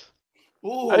because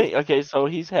Ooh. I mean, okay, so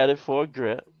he's headed for a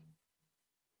grip,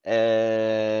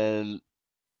 and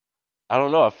I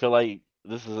don't know. I feel like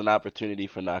this is an opportunity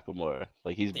for Nakamura.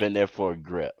 Like he's been there for a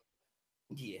grip,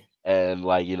 Yeah. and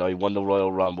like he won the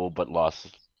Royal Rumble, but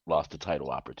lost the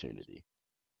title opportunity.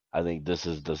 I think this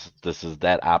is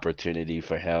that opportunity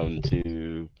for him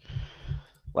to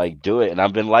like do it, and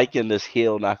I've been liking this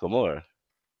heel Nakamura.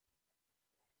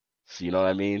 So, you know what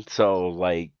I mean? So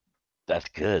like that's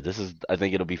good. I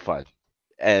think it'll be fun.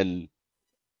 And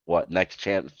what next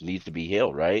champ needs to be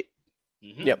heel, right?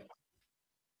 Mm-hmm. Yep.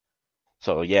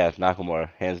 So yeah, Nakamura,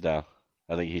 hands down.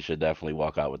 I think he should definitely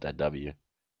walk out with that W.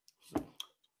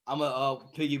 I'm gonna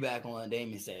piggyback on what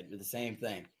Damien said with the same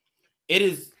thing. It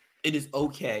is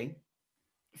okay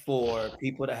for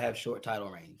people to have short title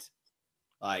reigns.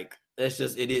 Like that's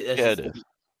just it is.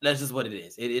 That's just what it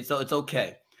is. It's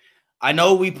okay. I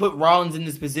know we put Rollins in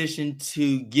this position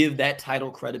to give that title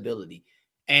credibility,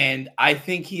 and I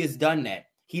think he has done that.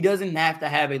 He doesn't have to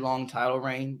have a long title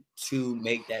reign to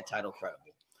make that title credible.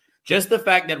 Just the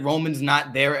fact that Roman's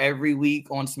not there every week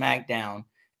on SmackDown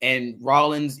and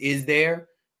Rollins is there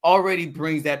already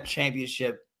brings that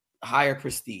championship higher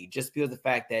prestige, just because of the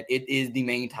fact that it is the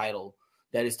main title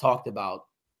that is talked about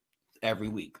every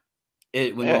week.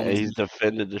 He's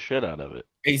defended the shit out of it.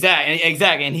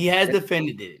 Exactly, and he has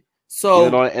defended it. So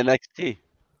even on NXT.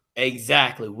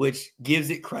 Exactly, which gives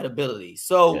it credibility.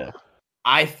 So yeah.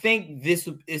 I think this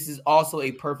is also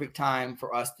a perfect time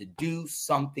for us to do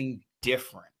something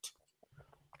different.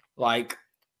 Like,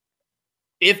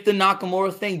 if the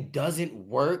Nakamura thing doesn't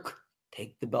work,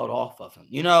 take the belt off of him.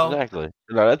 Exactly.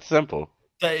 No, that's simple.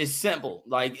 That is simple.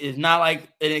 Like, it's not like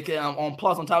on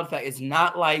top of the fact, it's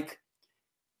not like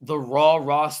the Raw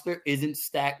roster isn't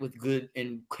stacked with good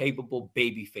and capable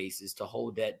baby faces to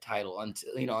hold that title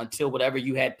until whatever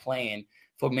you had planned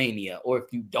for Mania, or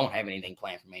if you don't have anything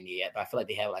planned for Mania yet. But I feel like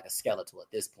they have like a skeletal at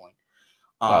this point.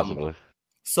 Possibly.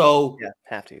 So yeah,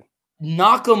 have to.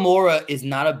 Nakamura is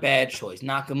not a bad choice.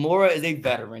 Nakamura is a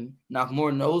veteran.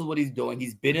 Nakamura knows what he's doing.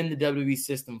 He's been in the WWE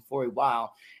system for a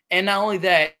while. And not only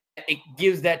that, it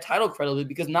gives that title credibility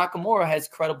because Nakamura has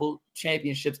credible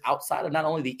championships outside of not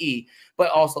only the E,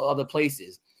 but also other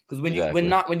places. Because when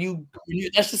you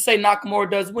let's just say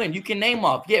Nakamura does win, you can name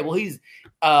off. Yeah, well, he's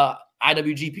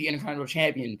IWGP Intercontinental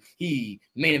Champion. He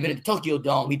main evented the Tokyo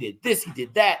Dome. He did this. He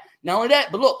did that. Not only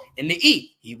that, but look, in the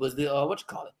E, he was the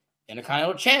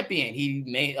Intercontinental Champion.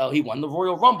 He won the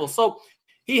Royal Rumble. So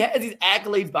he has these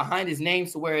accolades behind his name.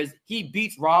 So whereas he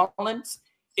beats Rollins,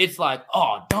 it's like,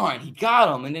 oh, darn, he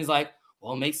got him. And it's like,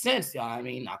 well, it makes sense. I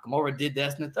mean, Nakamura did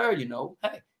this in the third,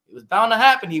 Hey, it was bound to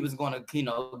happen. He was going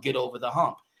to, get over the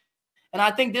hump. And I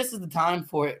think this is the time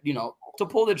for it, to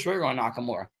pull the trigger on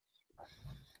Nakamura.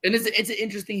 And it's an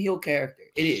interesting heel character.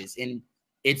 It is, and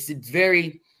it's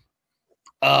very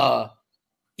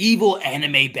evil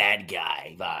anime bad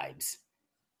guy vibes.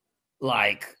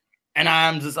 Like, and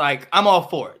I'm just like, I'm all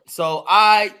for it. So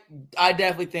I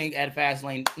definitely think at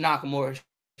Fastlane, Nakamura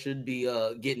should be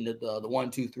getting the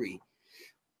 1, 2, 3.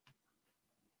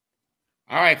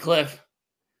 All right, Cliff.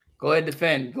 Go ahead,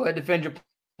 defend. Go ahead, defend your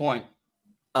point.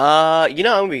 I'm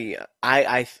gonna be.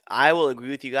 I will agree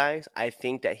with you guys. I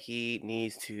think that he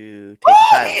needs to take the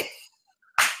title,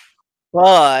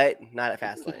 but not at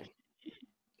Fastlane.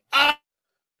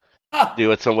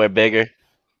 Do it somewhere bigger,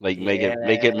 like Yeah.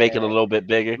 make it a little bit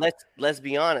bigger. Let's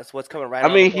be honest. What's coming right I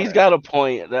around the mean, corner? he's got a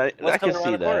point. What's I can coming around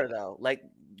see the corner that. though? Like,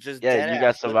 just Yeah, dead you ass.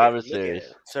 got Survivor Look at Series.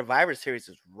 it. Survivor Series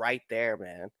is right there,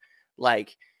 man.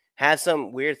 Like, had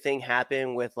some weird thing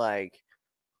happen with like,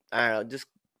 I don't know, just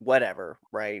whatever,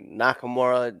 right?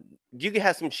 Nakamura, you could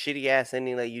have some shitty ass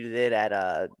ending like you did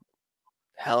at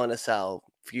Hell in a Cell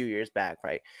a few years back,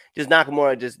 right? Just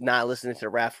Nakamura just not listening to the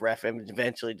ref, and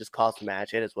eventually just calls the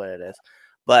match. It is what it is.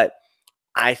 But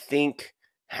I think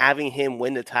having him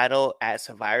win the title at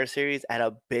Survivor Series at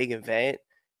a big event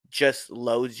just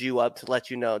loads you up to let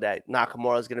you know that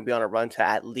Nakamura is going to be on a run to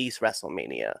at least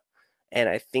WrestleMania. And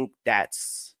I think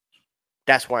that's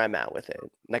where I'm at with it.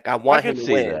 Like, I want him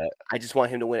to win. That. I just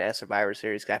want him to win at Survivor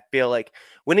Series. I feel like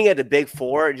winning at the Big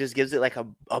Four just gives it like a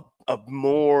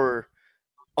more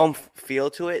feel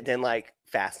to it than like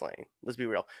Fastlane. Let's be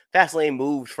real. Fastlane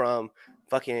moved from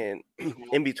fucking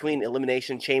in between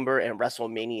Elimination Chamber and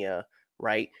WrestleMania,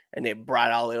 right? And they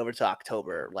brought it all the way over to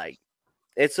October. Like,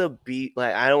 it's a B.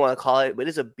 Like, I don't want to call it, but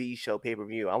it's a B show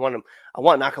pay-per-view. I want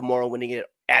Nakamura winning it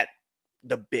at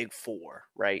the Big Four,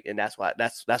 right? And that's where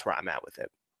I'm at with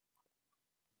it.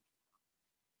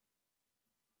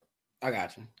 I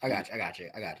got you.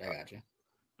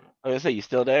 I was gonna say, you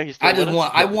still there?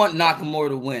 I want Nakamura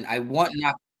to win. I want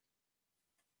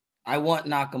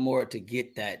Nakamura to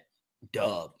get that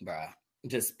dub, bro.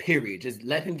 Just period. Just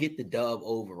let him get the dub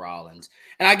over Rollins.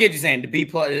 And I get you saying the B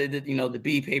the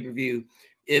B pay-per-view,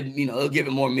 it'll give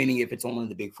it more meaning if it's on one of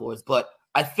the Big Fours. But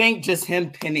I think just him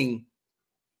pinning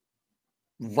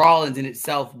Rollins in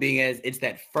itself being as it's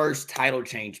that first title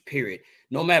change period.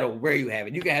 No matter where you have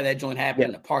it, you can have that joint happen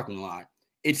in the parking lot.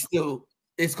 It's going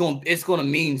to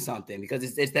mean something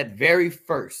because it's that very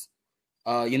first,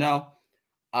 who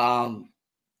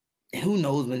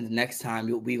knows when the next time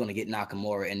we're going to get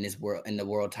Nakamura in the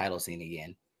world title scene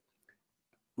again.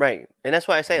 Right. And that's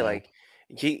why I say, like,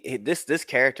 this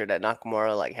character that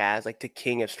Nakamura like has, like the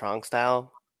King of Strong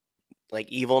Style, like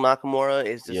evil Nakamura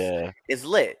is just is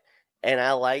lit. And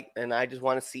I just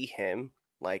want to see him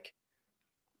like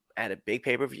at a big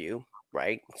pay-per-view,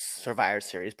 right? Survivor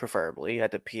Series, preferably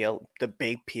at the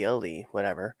big PLE,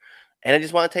 whatever. And I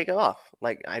just want to take it off.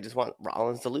 Like, I just want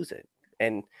Rollins to lose it.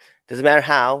 And doesn't matter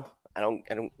how. I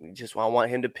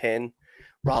want him to pin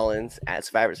Rollins at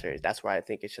Survivor Series. That's where I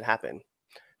think it should happen.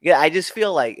 Yeah, I just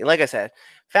feel like I said,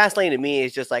 Fastlane to me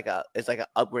is just like it's like an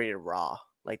upgraded Raw.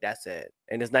 Like, that's it.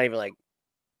 And it's not even like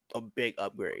a big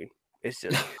upgrade. It's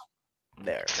just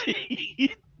there.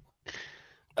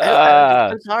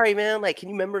 I'm sorry, man. Like, can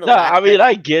you remember the last? I mean,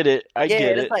 I get it.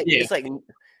 It's like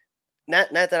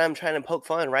not that I'm trying to poke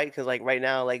fun, right? Because like right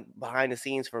now, like behind the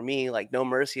scenes for me, like No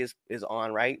Mercy is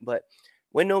on, right? But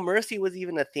when No Mercy was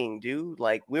even a thing, dude,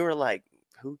 like we were like,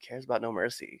 who cares about No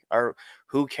Mercy? Or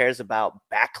who cares about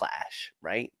Backlash,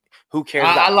 right? Who cares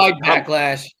about I like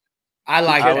Backlash. I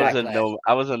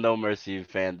was a No Mercy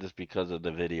fan just because of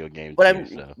the video game. But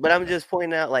I'm just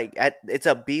pointing out, like, it's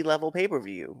a B level pay per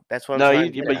view. That's what I'm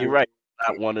trying to but you're right.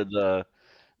 Not one of the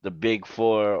Big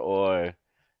Four or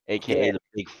AKA the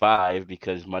Big Five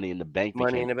because Money in the Bank.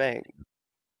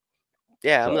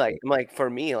 Yeah, so, I'm like for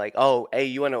me, like, oh, hey,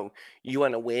 you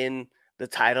wanna win the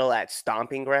title at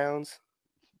Stomping Grounds?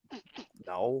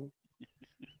 No.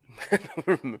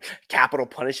 Capital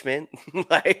Punishment.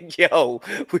 Like, yo,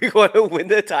 we want to win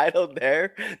the title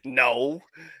there? No.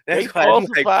 That's Great Balls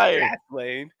of Fire.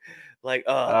 Fastlane. Like,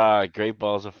 Great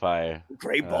Balls of Fire.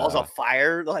 Great Balls of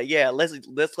Fire. Like, yeah, let's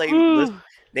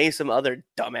name some other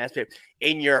dumbass people.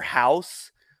 In Your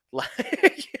House.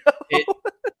 Like,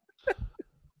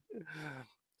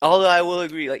 although I will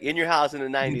agree, like In Your House in the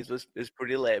 90s was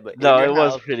pretty lit, but no, it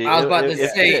was pretty. I was about to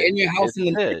say In Your House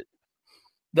in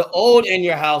the old In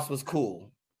Your House was cool.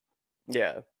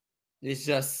 Yeah. It's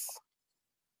just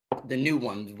the new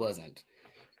one wasn't.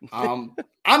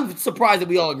 I'm surprised that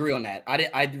we all agree on that.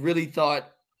 I really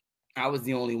thought I was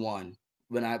the only one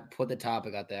when I put the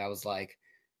topic out there. I was like,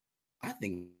 I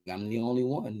think I'm the only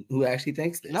one who actually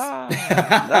thinks this. Nah,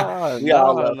 We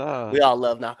all nah, love nah. we all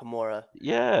love Nakamura.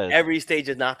 Yes, Every stage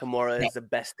of Nakamura is the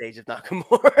best stage of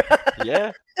Nakamura.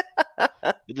 yeah.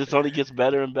 It just only gets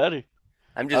better and better.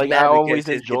 I'm just I mad because always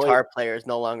his enjoy. guitar player is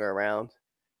no longer around.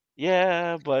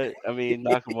 Yeah, but I mean,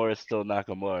 Nakamura is still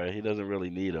Nakamura. He doesn't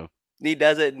really need him. He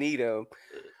doesn't need him,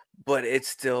 but it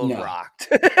still No. rocked.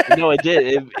 No, it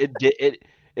did. It did.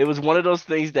 It was one of those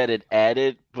things that it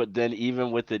added, but then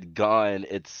even with it gone,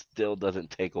 it still doesn't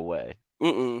take away.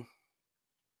 Mm-mm.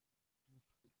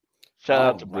 Shout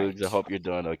out All to right. Boogs. I hope you're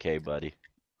doing okay, buddy.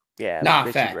 Yeah, Nah,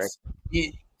 Richie Rick, facts.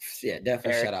 Yeah,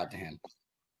 definitely Eric. shout out to him.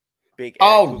 Big Eric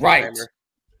All right. Guggenheimer.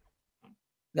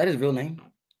 That is real name?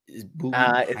 Is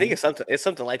I think it's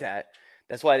something like that.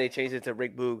 That's why they changed it to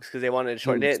Rick Boogs because they wanted to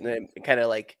shorten it, and then it kind of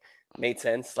like made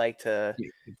sense, like to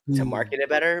market it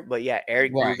better. But yeah,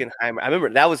 Eric Right. Guggenheimer. I remember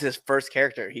that was his first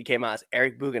character. He came out as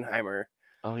Eric Guggenheimer.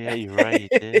 Oh yeah, you're right.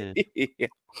 He did. Yeah.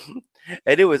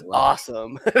 And it was Wow.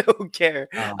 awesome. I don't care.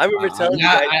 I remember telling you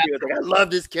guys, I was like, I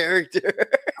love this character.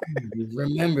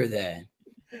 Remember that.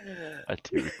 I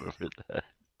do remember that.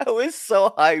 I was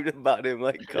so hyped about him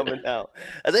like coming out.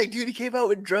 I was like, dude, he came out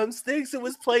with drumsticks and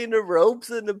was playing the ropes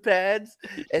and the pads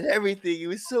and everything. It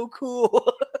was so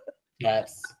cool.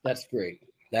 That's great.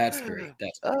 That's great.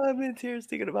 That's great. Oh, I'm in tears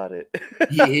thinking about it.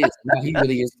 He is. No, he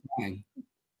really is fine.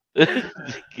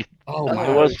 Oh It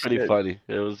my was gosh, pretty shit. funny.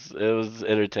 It was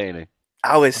entertaining.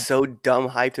 I was so dumb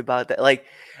hyped about that. Like,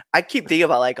 I keep thinking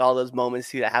about like all those moments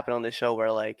too that happen on the show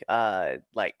where like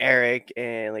Eric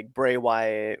and like Bray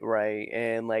Wyatt, right,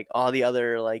 and like all the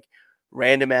other like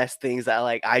random ass things that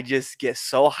like I just get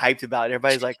so hyped about.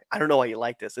 Everybody's like, I don't know why you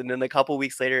like this, and then a couple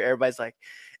weeks later, everybody's like,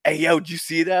 hey yo, did you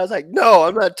see that? I was like, no,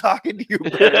 I'm not talking to you, bro.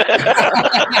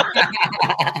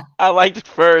 I liked it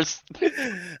first.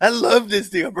 I love this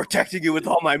thing. I'm protecting it with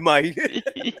all my might.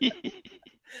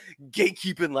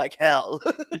 Gatekeeping like hell.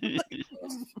 Oh man,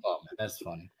 that's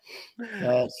funny.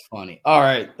 That's funny. All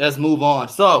right, let's move on.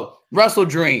 So, Wrestle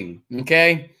Dream,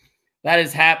 okay, that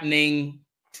is happening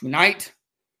tonight,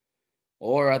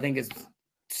 or I think it's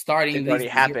starting. It already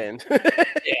happened.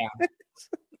 Yeah.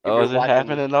 Oh, is it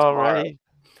happening already?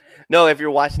 No, if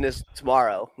you're watching this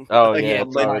tomorrow. Oh Like, yeah,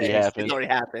 it's already Monday. happened. It's already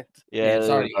happened. Yeah, it's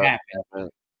already happened.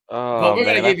 Oh, But we're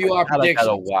gonna man, give you our I gotta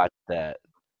predictions. watch that.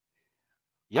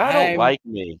 Y'all don't like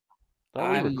me.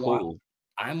 Thought we were cool.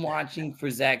 I'm watching for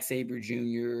Zack Sabre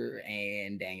Jr.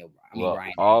 and Daniel. Well,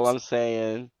 Bryan. all I'm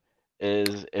saying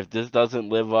is if this doesn't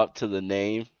live up to the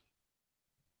name,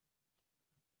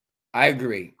 I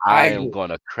agree. I am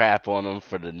gonna crap on them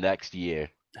for the next year.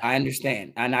 I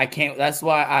understand, and I can't. That's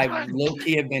why I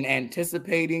low-key have been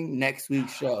anticipating next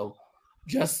week's show,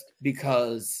 just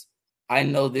because I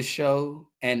know this show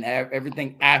and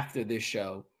everything after this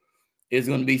show is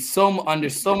going to be under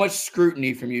so much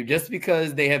scrutiny from you, just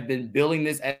because they have been billing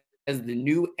this as the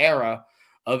new era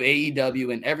of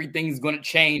AEW, and everything's going to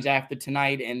change after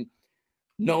tonight. And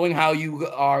knowing how you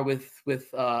are with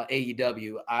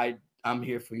AEW, I'm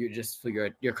here for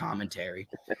your commentary.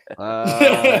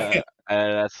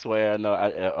 And I swear, I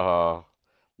know.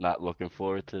 Not looking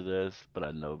forward to this, but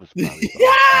I know it's probably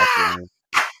gonna happen.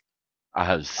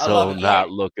 I am so not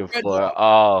looking for it.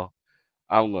 Oh,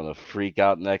 I'm gonna freak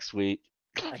out next week.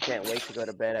 I can't wait to go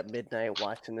to bed at midnight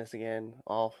watching this again.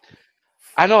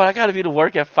 I know I gotta be to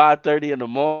work at 5:30 in the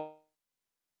morning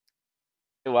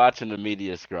watching the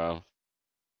media scrum.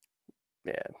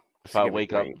 Yeah. If I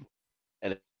wake up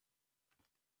and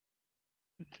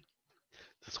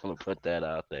just want to put that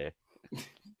out there.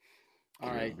 All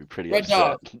right, be pretty Red upset.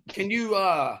 Dog, can you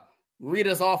read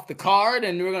us off the card,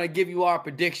 and we're gonna give you our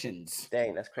predictions.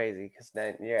 Dang, that's crazy because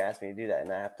then you're asking me to do that,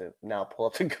 and I have to now pull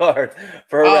up the card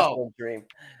for a Wrestle Dream.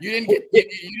 You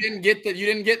didn't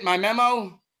get my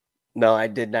memo. No, I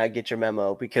did not get your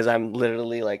memo because I'm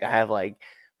literally like I have like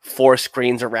 4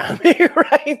 screens around me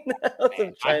right now.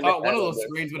 I thought one of those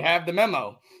screens would have the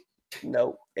memo.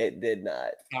 Nope, it did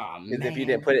not. Oh, because if you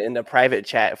didn't put it in the private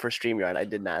chat for StreamYard, I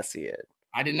did not see it.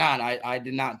 I did not. I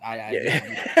did not.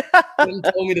 Someone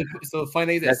told me to. So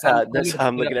funny that's how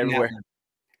I'm looking everywhere.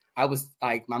 I was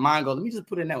like, my mind goes, let me just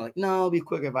put it in there. I'm like, no, it'll be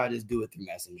quicker if I just do it through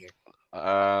Messenger.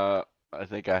 I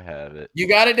think I have it. You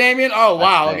got it, Damien? Oh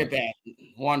wow, look at that.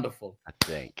 Wonderful. I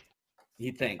think.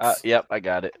 He thinks. Yep, I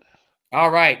got it.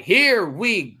 All right, here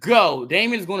we go.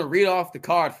 Damien's going to read off the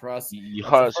card for us.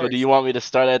 So do you want me to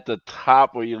start at the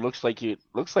top where looks like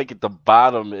at the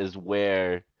bottom is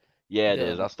where it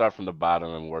is. I'll start from the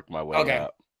bottom and work my way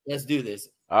up. Let's do this.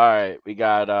 All right, we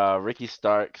got Ricky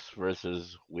Starks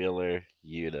versus Wheeler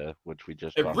Yuta, which we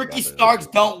just If Ricky Starks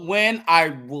don't win, I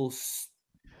will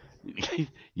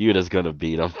Yuta's gonna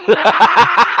beat him.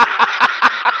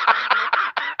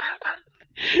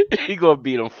 He gonna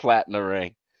beat him flat in the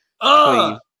ring.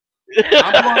 Ugh. Clean.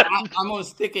 I'm gonna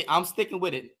stick it. I'm sticking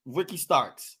with it. Ricky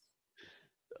Starks.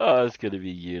 Oh, it's gonna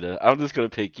be Yuta. I'm just gonna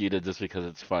pick Yuta just because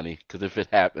it's funny. Because if it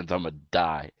happens, I'm gonna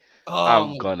die.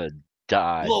 I'm Oh, gonna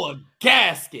die. blow a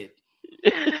gasket.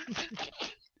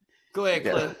 Go ahead,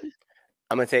 Yeah. Cliff.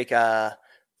 I'm gonna take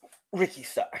Ricky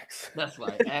Starks. That's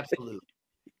right. Absolute.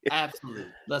 Absolute.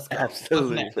 Let's go. What's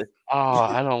Absolutely. next? Oh,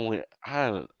 I don't win.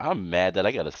 I'm mad that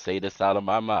I gotta say this out of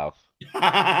my mouth.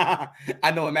 I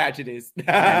know what match it is.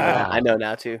 I know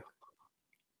now too.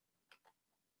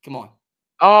 Come on.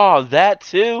 Oh, that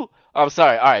too. I'm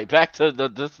sorry. All right, back to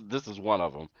this. This is one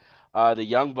of them. The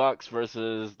Young Bucks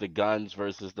versus the Guns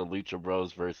versus the Lucha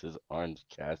Bros versus Orange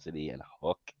Cassidy and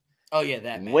Hook. Oh yeah,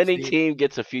 that match. Winning team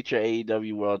gets a future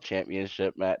AEW World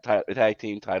Championship tag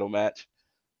team title match.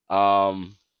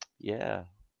 Yeah.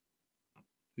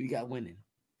 Who you got winning?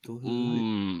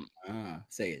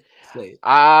 Say it. Say it.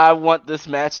 I want this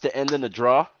match to end in a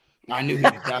draw. I knew he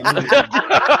couldn't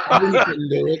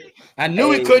do it. I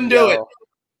knew he Hey, couldn't do it. yo.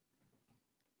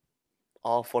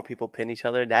 All 4 people pin each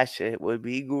other. That shit would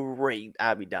be great.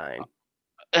 I'd be dying.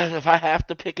 If I have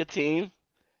to pick a team,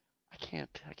 I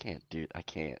can't.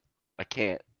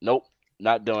 Nope,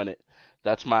 not doing it.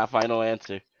 That's my final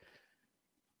answer.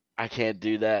 I can't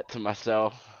do that to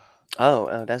myself.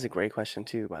 Oh, that's a great question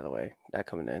too. By the way, that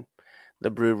coming in, the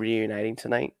Brood reuniting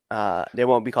tonight. They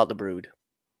won't be called the Brood.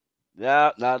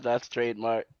 No, that's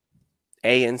trademark.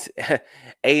 A and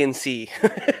A and C,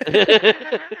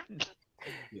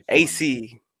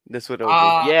 AC. This would be.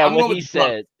 Yeah, I'm what going he with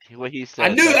said. What he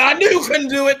said. I knew you couldn't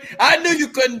do it. I knew you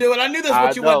couldn't do it. I knew that's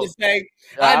what you wanted to say.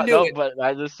 I knew it. But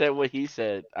I just said what he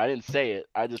said. I didn't say it.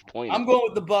 I just pointed. I'm going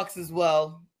with the Bucks as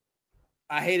well.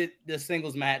 I hated the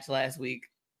singles match last week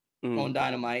on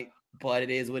Dynamite, but it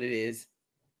is what it is.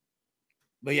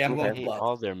 But yeah, I'm going with the Bucks.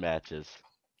 All their matches.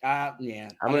 Yeah.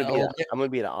 I'm gonna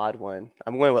be an odd one.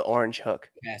 I'm going with Orange Hook.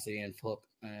 Cassidy and Hook.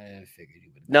 I figured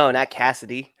you would. No, not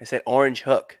Cassidy. I said Orange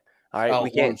Hook. All right,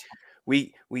 we can't.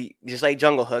 We just like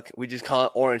Jungle Hook. We just call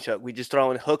it Orange Hook. We just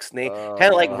throw in Hook's name, kind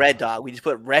of like Red Dog. We just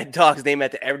put Red Dog's name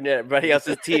at everybody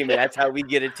else's team, and that's how we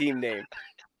get a team name.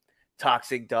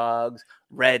 Toxic Dogs,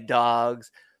 Red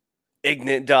Dogs,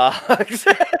 Ignorant Dogs.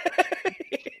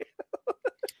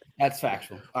 That's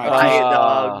factual. All right,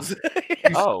 Dogs.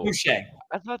 Touche.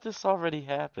 I thought this already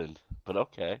happened, but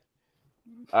okay.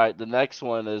 All right, the next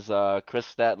one is Chris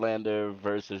Statlander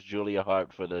versus Julia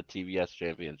Hart for the TBS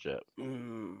Championship.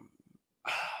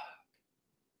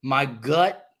 My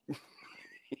gut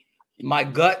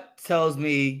tells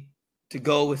me to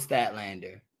go with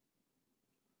Statlander.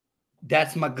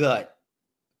 That's my gut.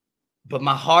 But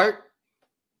my heart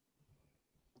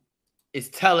is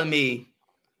telling me,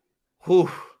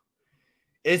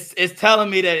 it's telling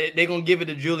me that they're gonna give it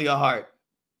to Julia Hart.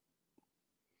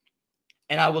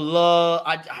 And I would love.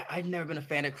 I've never been a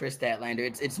fan of Chris Statlander.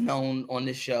 It's known on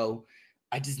this show.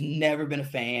 I just never been a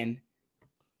fan.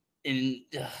 And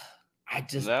I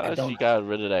don't. She got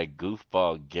rid of that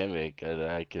goofball gimmick, and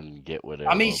I can get with her.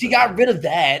 I mean, she got rid of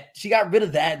that. She got rid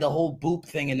of that, the whole boop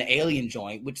thing in the alien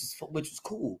joint, which was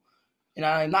cool. And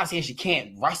I'm not saying she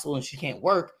can't wrestle and she can't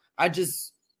work. I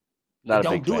just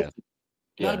don't do it.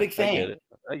 Not a big fan.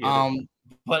 I get it.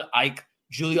 But like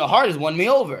Julia Hart has won me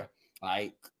over.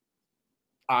 Like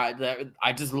I've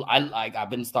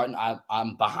been starting.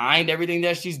 I'm behind everything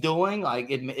that she's doing. Like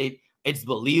it's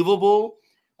believable.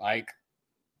 Like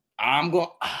I'm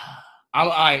all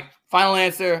right. Final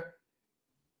answer.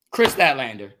 Chris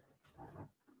Statlander.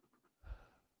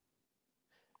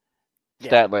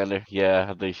 Statlander. Yeah,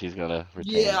 I think she's gonna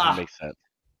retain. Yeah, it makes sense.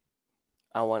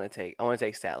 I want to take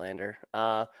Statlander.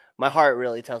 My heart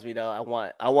really tells me though. I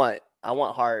want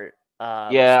Hart.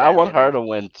 Yeah, I want her to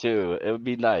win too. It would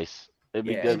be nice. It'd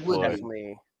be good for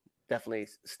definitely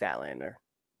Statlander.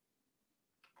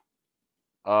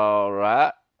 All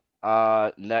right.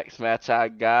 Next match I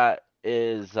got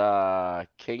is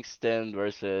Kingston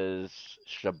versus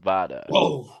Shibata.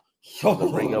 The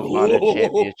Ring of Honor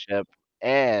Championship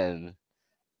and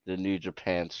the New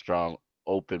Japan Strong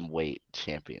Openweight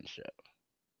Championship.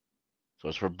 So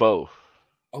it's for both.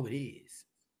 Oh, it is.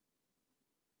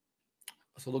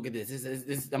 So look at this.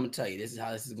 This I'm gonna tell you. This is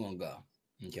how this is gonna go.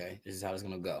 Okay, this is how it's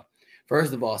gonna go.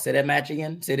 First of all, say that match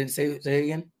again. Say it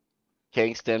again.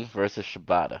 Kingston versus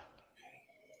Shibata.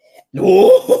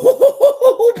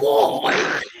 Oh boy!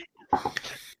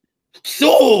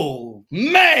 So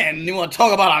man, you want to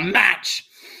talk about a match?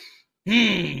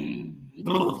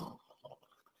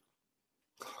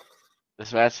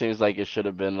 This match seems like it should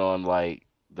have been on like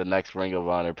the next Ring of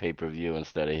Honor pay-per-view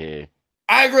instead of here.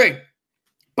 I agree,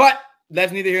 but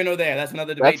That's neither here nor there. That's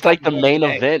another debate. That's like topic the for another main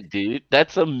day. event, dude.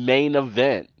 That's a main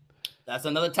event That's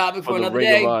another topic for for the another Ring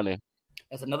of day. Honor.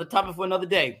 That's another topic for another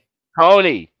day.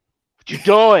 Tony, what you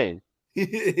doing?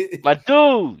 My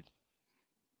dude.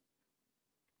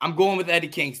 I'm going with Eddie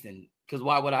Kingston because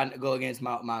why would I go against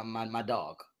my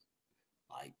dog?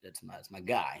 Like that's my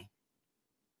guy.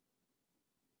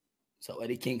 So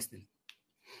Eddie Kingston.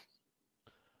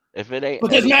 If it ain't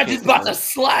But this Eddie match is about to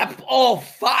Kingston, slap all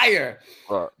fire.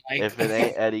 well, Like, if it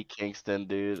ain't Eddie Kingston,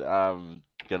 dude, I'm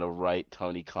gonna write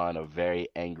Tony Khan a very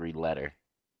angry letter,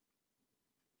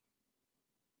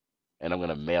 and I'm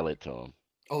gonna mail it to him.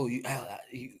 oh,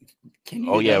 can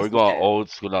you? Oh yeah, we're That's going sad. old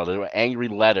school. No, they're angry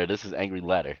letter. This is angry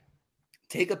letter.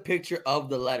 Take a picture of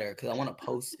the letter because I want to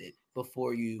post it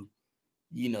before you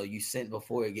sent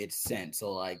before it gets sent.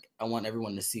 So like, I want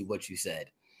everyone to see what you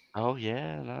said. Oh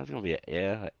yeah, no, it's gonna be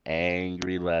an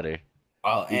angry letter.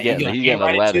 Oh, He's and you gonna getting a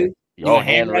handwrite it letter. too? You Oh, gonna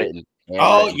handwrite it? handwritten,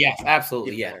 Oh handwritten, yes,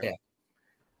 absolutely, yeah.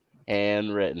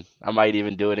 handwritten. I might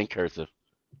even do it in cursive.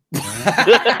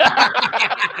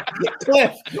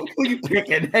 Cliff, who you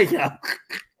picking? Hey,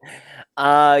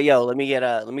 yo. Let me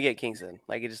get Kingston.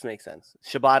 Like it just makes sense.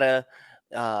 Shibata,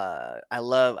 I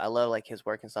love like his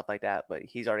work and stuff like that, but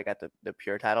he's already got the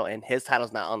pure title and his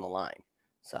title's not on the line.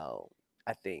 So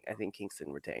I think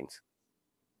Kingston retains.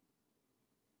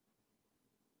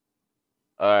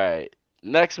 All right,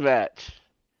 next match.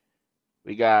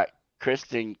 We got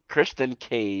Christian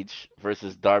Cage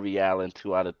versus Darby Allin,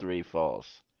 2 out of 3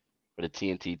 falls for the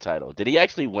TNT title. Did he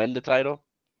actually win the title?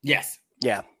 Yes.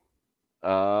 Yeah.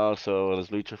 So is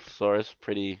Luchasaurus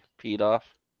pretty peed off?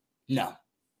 No.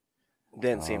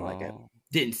 Didn't seem like it.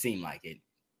 Didn't seem like it.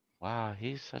 Wow,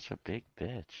 he's such a big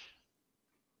bitch.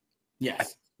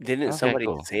 Yes. Didn't Okay, somebody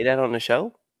cool. say that on the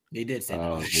show? They did say that.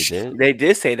 Oh, they did? They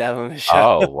did say that on the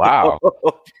show. Oh, wow.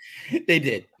 They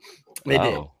did. They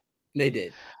did. Oh. They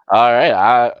did. All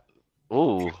right.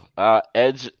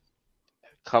 Edge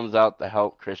comes out to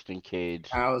help Christian Cage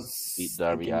I was beat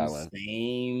Darby thinking Allin. the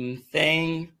same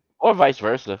thing. Or vice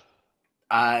versa.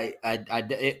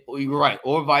 You're right,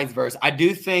 or vice versa. I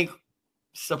do think,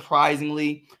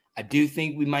 surprisingly,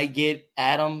 we might get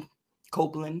Adam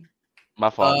Copeland. My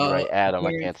fault. You're right. Adam.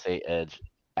 I here. can't say Edge.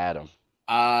 Adam.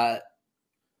 I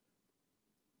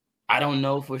don't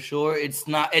know for sure. It's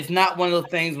not one of those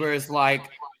things where it's like,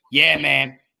 yeah,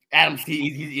 man, Adam's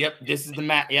yep, this is the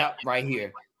match. Yep, right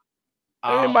here.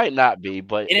 It might not be,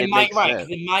 but and it makes sense.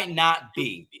 It might not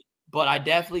be, but I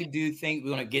definitely do think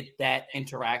we're gonna get that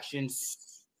interaction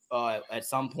at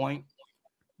some point.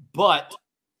 But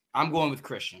I'm going with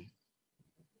Christian.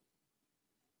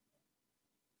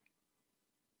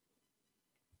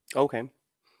 Okay.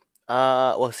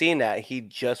 Well, seeing that he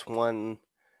just won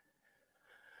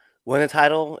the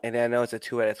title, and I know it's a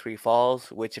 2 out of 3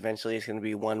 falls, which eventually is going to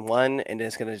be 1-1, and then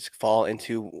it's going to just fall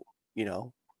into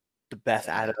the best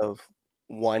out of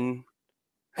 1.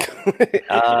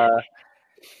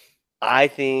 I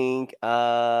think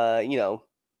the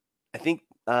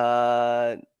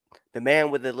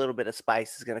man with a little bit of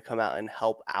spice is going to come out and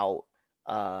help out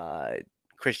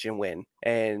Christian win,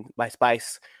 and by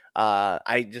spice,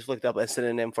 I just looked up a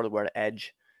synonym for the word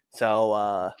edge. So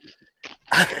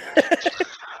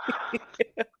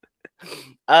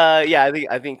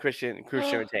I think Christian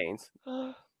retains.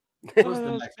 What's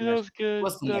the next That was match? good.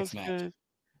 What's the next match?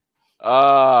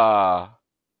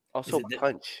 Also,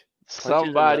 punch.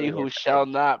 Somebody who shall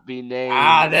not be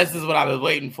named. This is what I was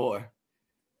waiting for.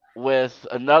 With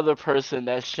another person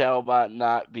that shall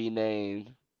not be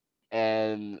named.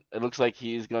 And it looks like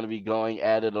he's going to be going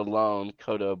at it alone.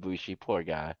 Kota Ibushi, poor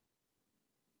guy.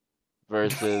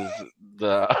 Versus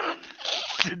the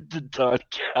Don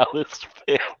Callis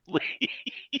family.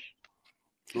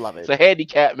 Love it. It's a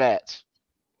handicap match.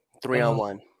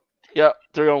 3-on-1. Yep,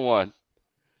 3-on-1.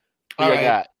 Who you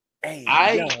got? Hey,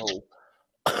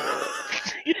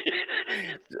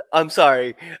 I'm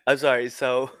sorry.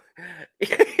 So,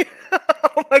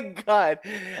 oh my god,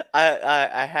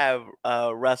 I have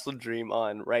Wrestle Dream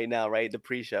on right now, right? The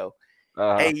pre-show.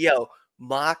 Hey, yo,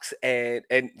 Mox and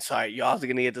sorry, y'all are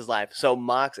gonna get this live. So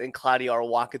Mox and Claudia are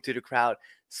walking through the crowd.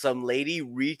 Some lady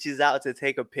reaches out to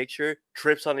take a picture,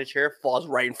 trips on a chair, falls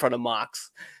right in front of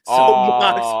Mox. So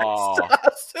Mox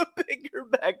stops to pick her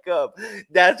back up.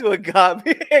 That's what got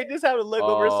me. I just had to look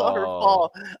over and saw her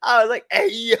fall. I was like, hey,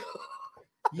 yo.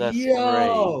 That's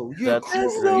great. That's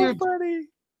so funny.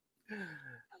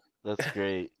 That's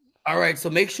great. All right, so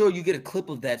make sure you get a clip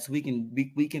of that so we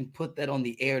can put that on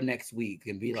the air next week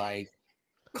and be like,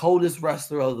 coldest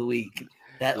wrestler of the week.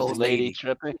 That This old lady lady.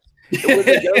 tripping. It was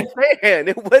a young fan.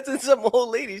 It wasn't some old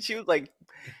lady. She was like,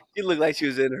 she looked like she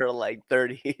was in her like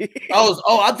 30s.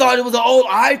 I thought it was an old.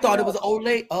 I thought it was an old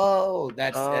lady. Oh,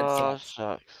 that Oh, sucks.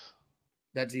 shucks.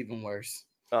 That's even worse.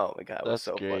 Oh my god, it was That's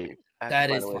so great. funny. I have That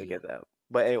to find is a way to funny. get that.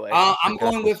 But anyway, I'm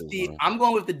got going this with as I'm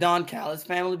going with the Don Callis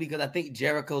family because I think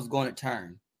Jericho's going to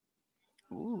turn.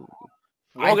 ooh.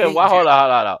 I Okay, think hold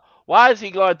on. Why is he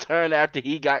going to turn after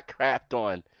he got crapped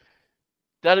on?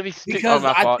 That'll be stupid. Oh, because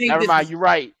my I fault. think Never this mind. is You're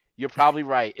right. You're probably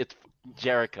right. It's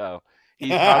Jericho. He's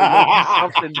probably going to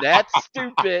do something that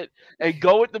stupid and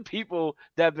go with the people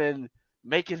that have been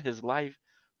making his life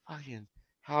fucking.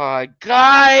 Oh,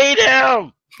 guide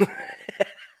him!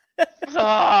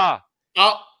 Ah.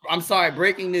 Oh, I'm sorry.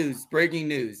 Breaking news. Breaking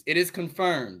news. It is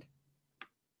confirmed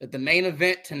that the main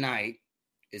event tonight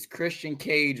is Christian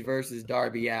Cage versus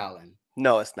Darby Allin.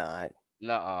 No, it's not.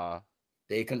 Nuh-uh.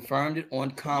 They confirmed it on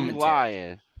You commentary.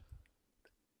 lying.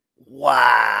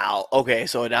 Wow. Okay,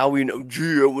 so now we know.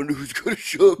 Gee, I wonder who's gonna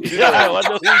show up Yeah, I tonight. wonder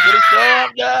who's going to show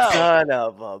up now. Son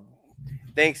of a.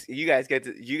 Thanks. You guys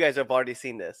you guys have already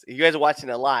seen this. You guys are watching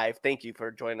it live. Thank you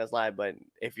for joining us live. But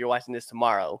if you're watching this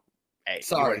tomorrow, hey, you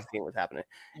Sorry. already seen what's happening.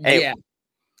 Hey, Yeah.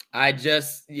 I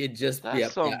just That's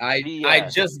yep. some I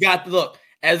BS. just got the look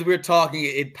as we are talking.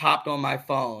 It popped on my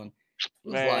phone. It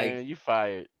was Man, like you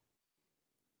fired.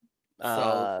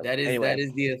 so. That is anyway.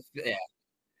 yeah.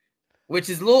 Which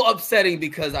is a little upsetting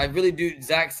because I really do.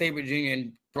 Zack Sabre Jr.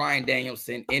 and Bryan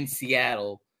Danielson in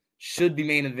Seattle should be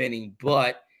main eventing,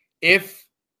 but if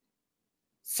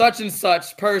such and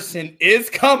such person is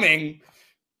coming,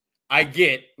 I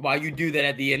get why you do that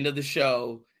at the end of the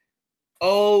show.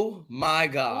 Oh my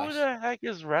Who gosh, the heck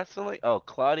is wrestling? Oh,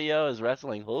 Claudio is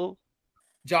wrestling who?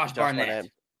 Josh Barnett.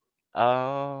 Barnett.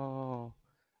 Oh.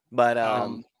 But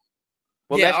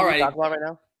what yeah, match are we alrighty. talking about right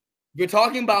now? We're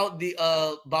talking about the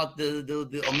Omega,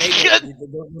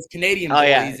 those Canadian Oh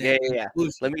boys. yeah. and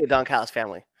Let me get Don Callis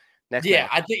family. Next Yeah, match.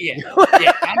 I think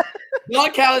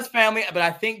Don Callis family, but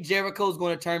I think Jericho's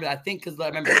going to turn. But I think because I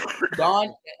remember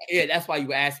Don, yeah, that's why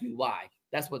you asked me why.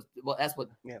 That's what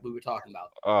we were talking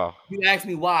about. Oh. You asked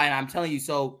me why, and I'm telling you.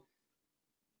 So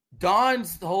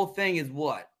Don's the whole thing is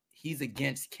what he's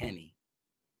against Kenny.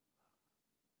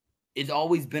 It's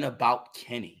always been about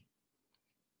Kenny.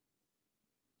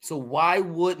 So why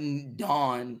wouldn't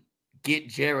Don get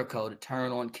Jericho to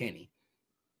turn on Kenny?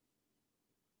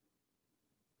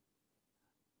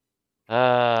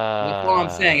 That's all I'm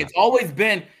saying. It's always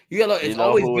been it's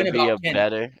always who been would be about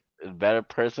Kenny. a better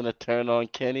person to turn on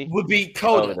Kenny? Would be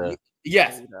Coda. Coda.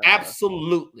 Yes, Coda.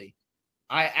 absolutely.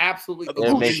 I absolutely It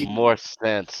agree. makes more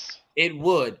sense. It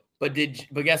would, but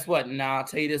guess what? Now I'll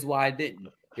tell you this why it didn't.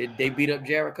 Did they beat up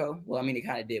Jericho? Well, I mean, it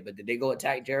kind of did, but did they go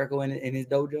attack Jericho in his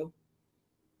dojo?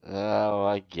 Oh,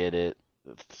 I get it.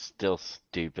 It's still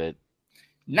stupid.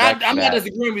 I'm not match.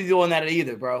 disagreeing with you on that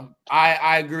either, bro.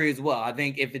 I agree as well. I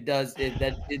think if it does,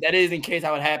 that is in case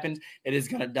how it happens, it is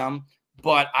kind of dumb.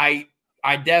 But I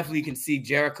definitely can see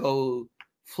Jericho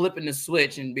flipping the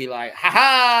switch and be like, "Ha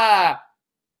ha,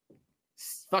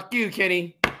 fuck you,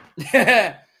 Kenny,"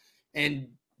 and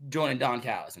joining Don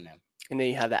Callis and them. And then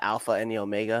you have the Alpha and the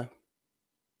Omega.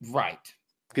 Right.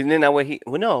 Because then that way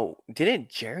didn't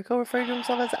Jericho refer to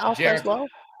himself as the Alpha as well?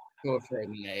 Go for it,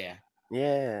 yeah.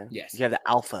 Yeah. Yes. You have the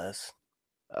Alphas.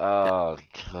 Oh,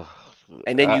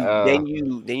 And then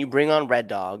you bring on Red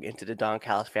Dog into the Don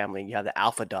Callis family, and you have the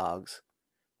Alpha Dogs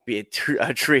be a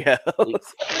trio.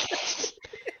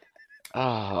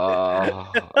 I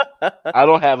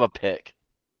don't have a pick.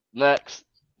 Next.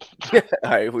 All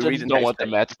right, we Just don't want the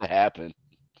match to happen.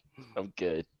 I'm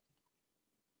good.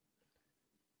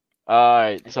 All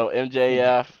right, so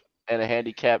MJF and a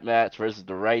handicap match versus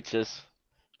the Righteous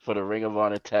for the Ring of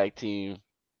Honor Tag Team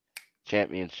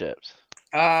Championships.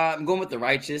 I'm going with the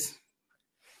Righteous.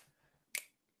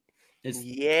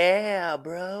 Yeah,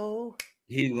 bro.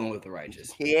 He's going with the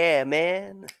Righteous. Yeah,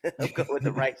 man. I'm going with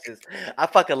the Righteous. I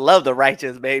fucking love the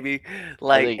Righteous, baby.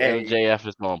 Like, I think MJF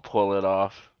is going to pull it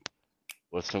off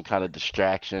with some kind of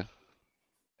distraction.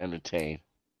 Entertain.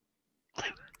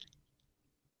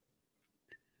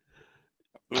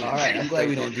 All right, I'm glad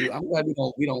we don't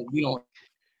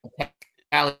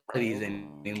realities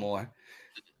anymore.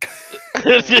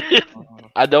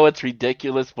 I know it's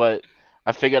ridiculous, but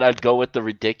I figured I'd go with the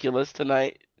ridiculous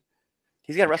tonight.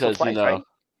 He's gonna wrestle twice, right?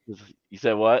 You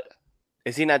said what?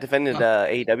 Is he not defending the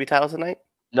AEW title tonight?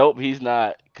 Nope, he's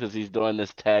not, because he's doing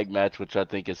this tag match, which I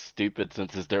think is stupid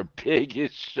since it's their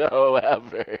biggest show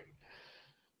ever.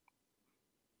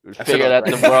 Figure that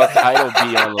the world title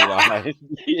be on the line.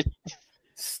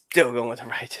 Still going with the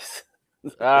Righteous.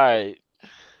 All right.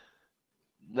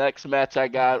 Next match I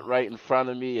got right in front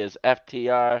of me is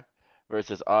FTR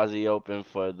versus Aussie Open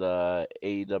for the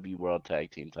AEW World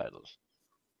Tag Team titles.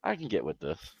 I can get with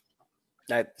this.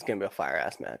 That's gonna be a fire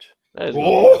ass match. That is gonna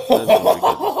be a good match.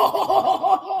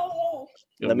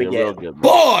 Let me a get real good match.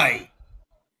 Boy.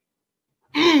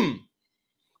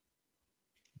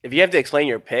 If you have to explain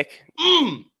your pick,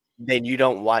 Mm. then you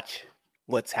don't watch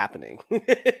what's happening.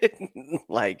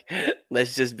 Like,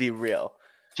 let's just be real.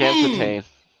 Chance retain.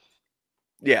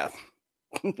 Yeah.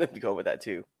 Let me go with that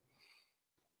too.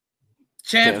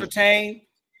 Chance retain,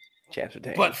 Chance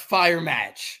retain. but fire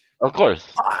match. Of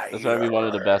course. That's gonna be one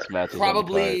of the best matches.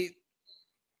 Probably.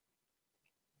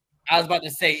 I was about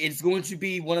to say it's going to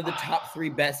be one of the top 3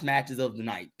 best matches of the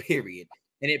night, period.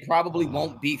 And it probably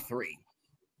won't be 3.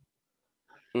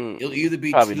 It'll either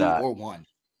be probably 2 not. or 1.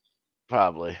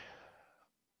 Probably.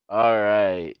 All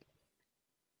right.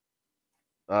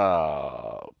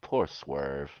 Oh, poor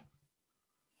Swerve.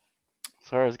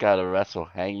 Swerve's got to wrestle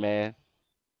Hangman.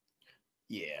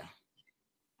 Yeah.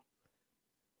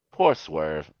 Poor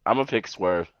Swerve. I'm gonna pick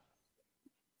Swerve.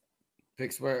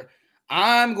 Pick Swerve.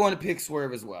 I'm going to pick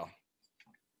Swerve as well.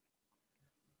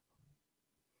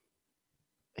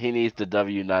 He needs the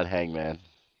W, not Hangman.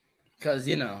 Because,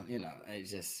 you know,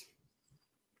 it's just.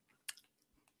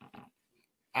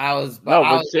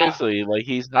 Seriously, like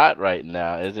he's hot right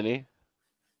now, isn't he?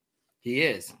 He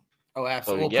is. Oh,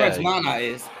 absolutely. So, Prince Nana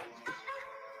is.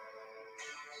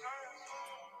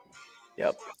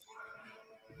 Yep.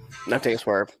 I'm taking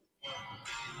Swerve.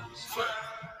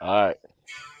 All right.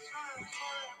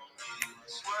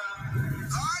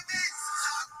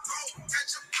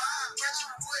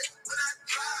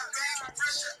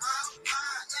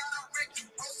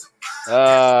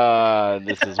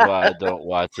 This is why I don't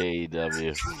watch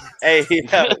AEW. Hey,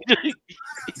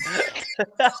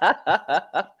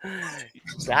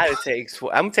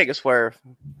 I'm taking Swerve.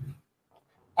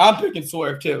 I'm picking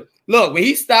Swerve too. Look, when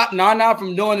he stopped Nana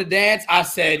from doing the dance, I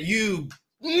said, "You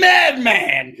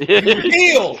madman! You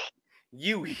heel!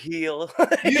 You heel!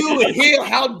 You heel!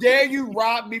 How dare you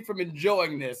rob me from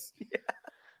enjoying this?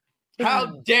 How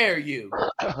dare you?"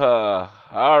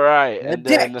 All right, and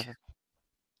dick. then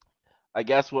I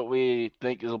guess what we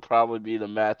think will probably be the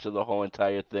match of the whole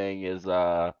entire thing is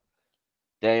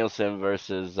Danielson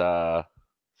versus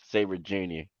Sabre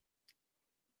Jr.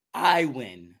 I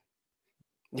win.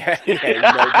 Yeah, no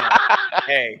doubt.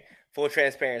 Hey, full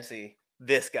transparency,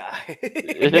 this guy.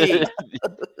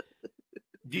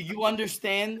 Do you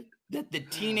understand that the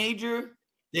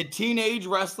teenage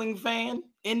wrestling fan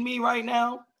in me right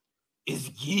now is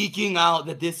geeking out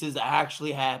that this is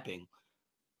actually happening?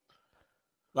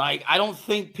 Like, I don't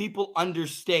think people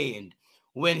understand.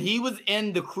 When he was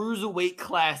in the Cruiserweight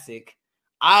Classic,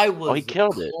 he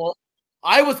killed it.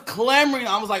 I was clamoring.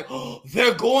 I was like, oh,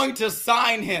 they're going to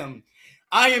sign him.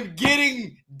 I am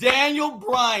getting Daniel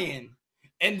Bryan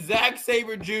and Zack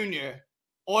Sabre Jr.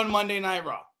 on Monday Night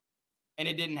Raw. And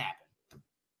it didn't happen.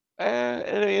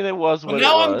 It was what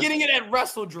now it was. I'm getting it at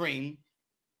Wrestle Dream.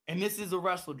 And this is a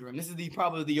Wrestle Dream. This is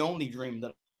probably the only dream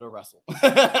that I wrestle.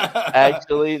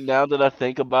 Actually, now that I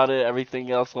think about it,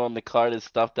 everything else on the card is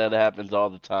stuff that happens all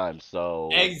the time. So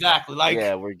exactly. Like,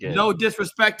 yeah, we're good. No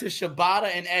disrespect to Shibata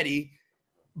and Eddie.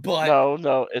 But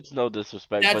no, it's no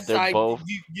disrespect. But they're both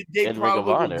they in probably Ring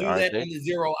of Honor, will do aren't that they? in the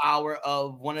 0 hour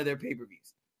of one of their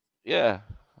pay-per-views. Yeah,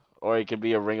 or it could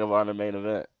be a Ring of Honor main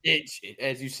event. It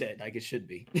as you said, like it should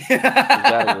be.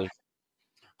 Exactly.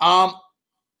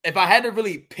 If I had to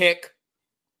really pick,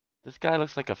 this guy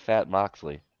looks like a fat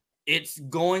Moxley. It's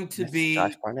going to be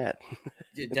Josh Barnett.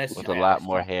 That's with a lot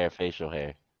more hair, facial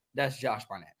hair. That's Josh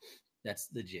Barnett. That's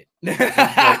legit.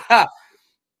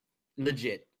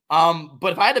 Legit.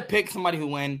 But if I had to pick somebody who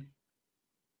win,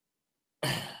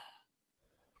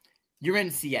 you're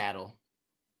in Seattle.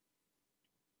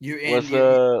 You're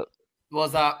in.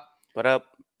 What's up? What up?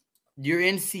 You're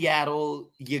in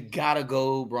Seattle. You gotta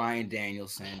go, Bryan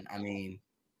Danielson. I mean,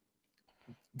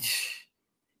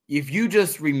 if you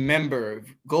just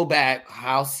go back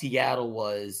how Seattle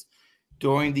was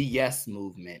during the Yes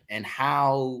movement and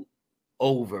how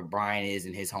over Bryan is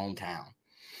in his hometown.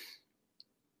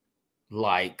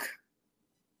 Like,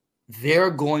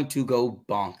 they're going to go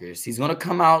bonkers. He's going to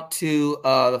come out to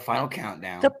the final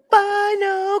countdown. The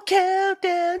final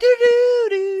countdown.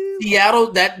 Doo-doo-doo.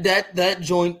 Seattle, that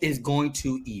joint is going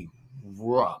to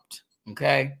erupt.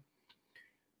 Okay.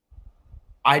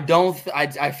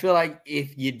 I feel like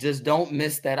if you just don't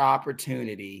miss that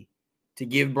opportunity to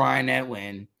give Bryan that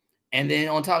win, and then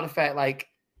on top of the fact, like,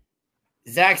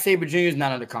 Zack Sabre Jr. is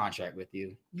not under contract with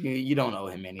you. You don't owe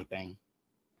him anything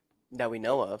that we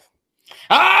know of.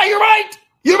 You're right.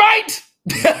 You're right.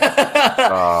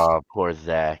 Oh, poor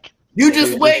Zach. You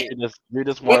just wait. You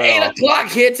just When want 8 to.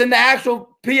 o'clock hits and the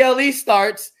actual PLE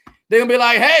starts, they're gonna be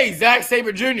like, "Hey, Zack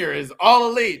Sabre Jr. is all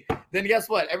elite." Then guess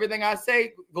what? Everything I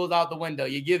say goes out the window.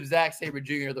 You give Zack Sabre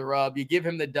Jr. the rub. You give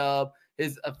him the dub.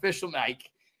 His official mic.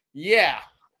 Yeah,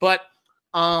 but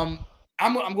I'm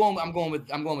going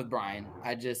with Brian.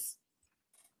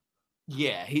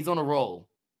 He's on a roll,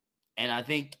 and I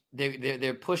think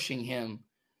they're pushing him.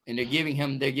 And they're giving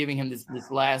him this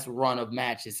last run of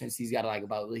matches since he's got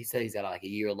he said he's got like a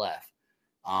year left.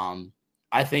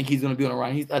 I think he's going to be on a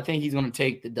run. I think he's going to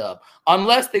take the dub,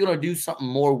 unless they're going to do something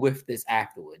more with this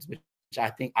afterwards, which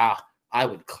I think I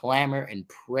would clamor and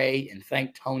pray and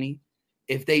thank Tony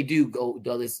if they do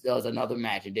does another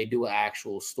match and they do an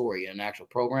actual story, an actual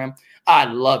program. I'd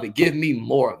love it. Give me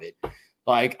more of it.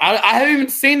 Like I haven't even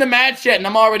seen the match yet, and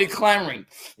I'm already clamoring.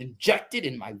 Injected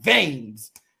in my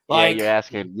veins. Like, yeah, you're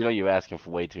asking. You know, you're asking for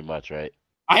way too much, right?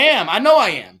 I am. I know I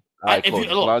am. All right, cool. As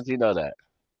long as you know that.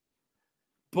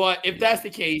 But if that's the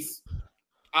case,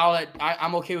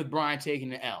 I'm okay with Brian taking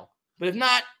the L. But if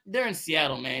not, they're in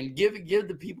Seattle, man. Give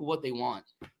the people what they want.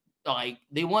 Like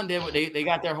they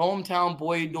got their hometown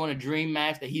boy doing a dream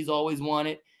match that he's always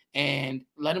wanted, and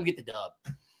let him get the dub.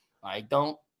 Like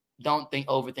don't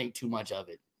overthink too much of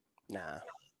it. Nah.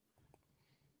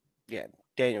 Yeah,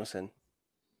 Danielson.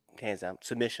 Hands down.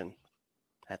 Submission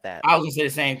at that. I was gonna say the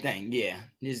same thing. Yeah.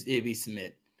 It'd be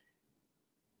submit.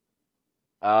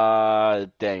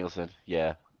 Danielson,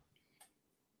 yeah.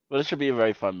 But it should be a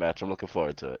very fun match. I'm looking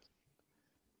forward to it.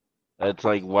 It's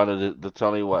like one of that's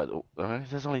only what?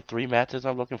 There's only 3 matches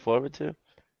I'm looking forward to?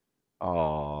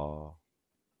 Oh.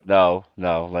 No,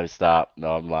 let me stop.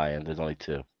 No, I'm lying. There's only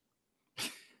 2.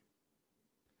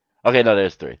 Okay, no,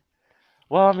 there's 3.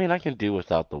 Well, I mean, I can do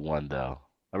without the one, though.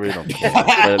 I really don't care.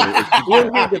 He over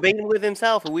here debating with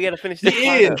himself, and we got to finish this.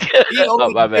 He is.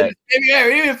 Oh, my bad. He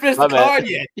didn't even finish the card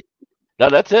yet. No,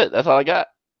 that's it. That's all I got.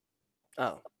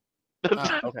 Oh.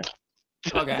 Okay.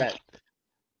 Okay.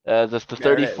 That's the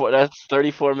 34. That's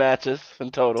 34 matches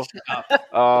in total.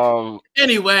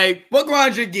 Anyway, what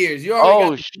grinds your gears? You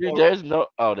already shoot!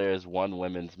 There's one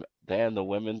women's. Damn, the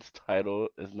women's title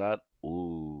is not.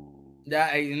 Ooh.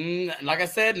 Like I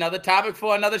said, another topic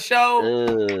for another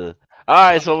show. All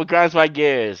right, so what grinds my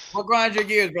gears? What grinds your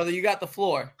gears, brother? You got the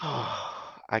floor.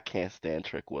 I can't stand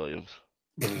Trick Williams.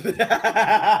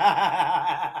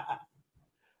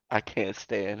 I can't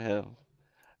stand him.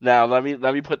 Now let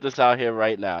me put this out here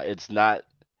right now. It's not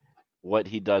what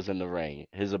he does in the ring.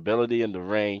 His ability in the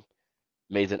ring,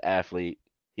 amazing athlete.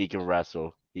 He can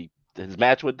wrestle. His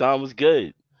match with Dom was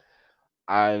good.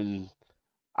 I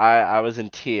was in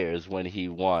tears when he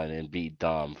won and beat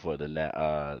Dom for the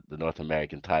North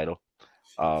American title.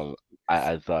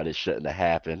 I thought it shouldn't have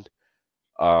happened.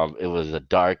 It was a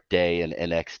dark day in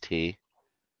NXT.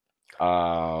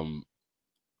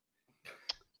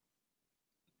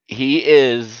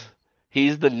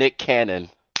 He's the Nick Cannon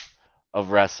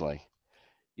of wrestling.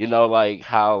 You know, like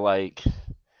how like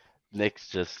Nick's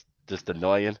just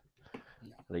annoying.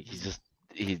 Like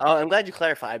I'm glad you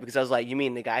clarified because I was like, you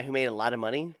mean the guy who made a lot of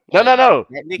money? No.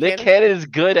 Nick Cannon is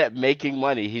good at making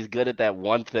money. He's good at that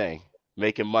one thing,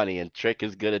 making money, and Trick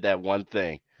is good at that one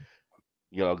thing.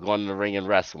 You know, going in the ring and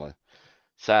wrestling.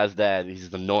 Besides that,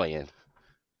 he's annoying.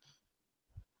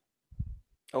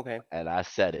 Okay. And I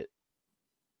said it.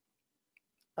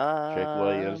 Trick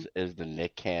Williams is the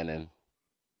Nick Cannon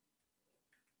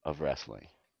of wrestling.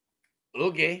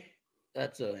 Okay.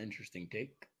 That's an interesting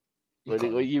take. What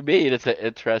do you mean? It's an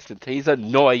interesting take. He's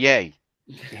annoying.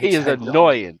 He is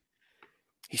annoying.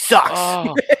 He sucks.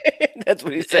 Oh, that's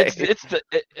what he's saying.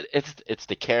 It's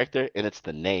the character and it's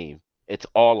the name. It's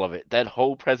all of it. That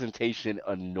whole presentation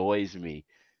annoys me.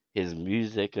 His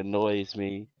music annoys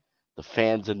me. The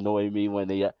fans annoy me when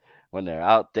they're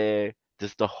out there.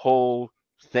 Just the whole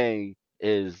thing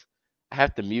is. I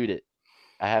have to mute it.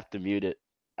 I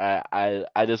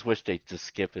just wish they just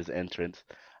skip his entrance.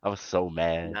 I was so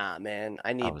mad. Nah, man.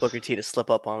 I need Booker T to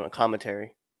slip up on a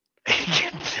commentary.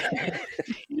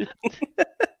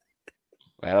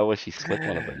 Man, I wish he slipped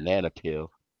on a banana peel.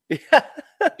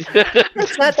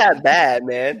 It's not that bad,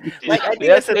 man. Like I think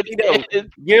that's the thing,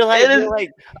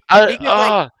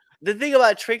 though. The thing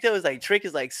about Trick though is like Trick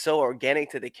is like so organic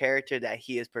to the character that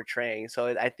he is portraying. So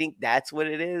I think that's what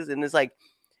it is. And it's like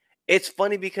it's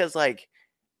funny because like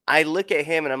I look at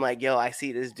him and I'm like, yo, I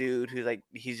see this dude who's like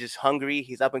he's just hungry,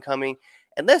 he's up and coming.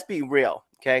 And let's be real,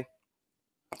 okay?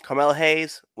 Carmelo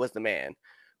Hayes was the man.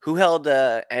 Who held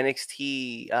the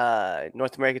NXT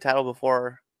North American title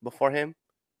before him?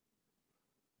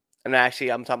 And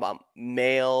actually, I'm talking about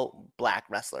male black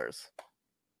wrestlers.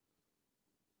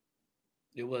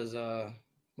 It was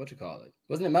what you call it?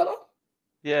 Wasn't it Mello?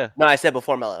 Yeah. No, I said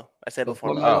before Mello. I said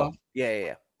Before before Mello. Mello? Oh,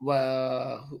 Yeah.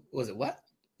 Well, was it what?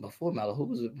 Before Mello? Who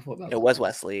was it before Mello? It was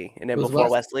Wesley, and then It was before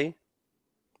Wesley. Wesley,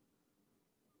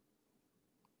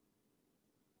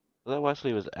 that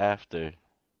Wesley was after.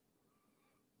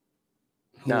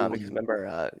 no, Who? because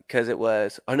remember, because it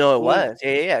was. Oh no, it Who- was.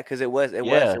 Yeah, because Yeah. it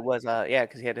was. Yeah,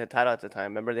 because he had the title at the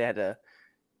time. Remember, they had to.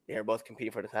 They were both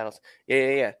competing for the titles.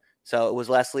 Yeah. So it was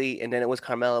Leslie, and then it was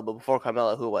Carmelo. But before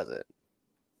Carmelo, who was it?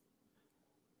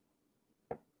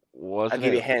 I'll Wasn't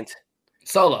give you a it? hint.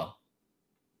 Solo.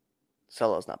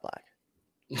 Solo's not black.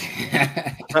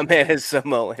 My man is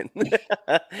Samoan.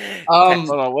 Hold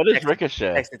on. What is Text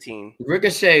Ricochet? the team.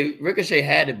 Ricochet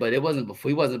had it, but it wasn't before.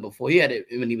 He wasn't before. He had it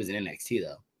when he was in NXT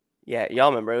though. Yeah, y'all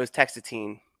remember it was Text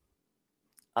team.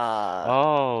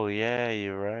 Oh yeah,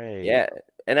 you're right. Yeah,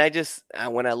 and I just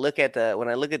when I look at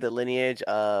the lineage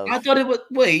of I thought it was.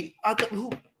 Wait, I thought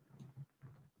who?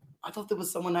 I thought there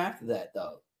was someone after that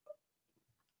though.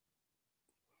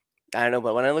 I don't know,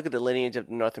 but when I look at the lineage of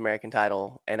the North American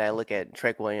title and I look at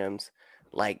Trick Williams,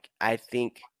 like I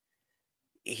think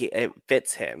it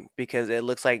fits him because it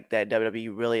looks like that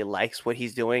WWE really likes what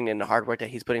he's doing and the hard work that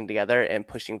he's putting together and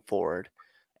pushing forward.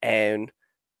 And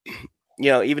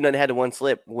even though they had the one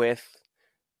slip with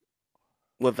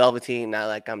Velveteen, not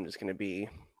like I'm just gonna be.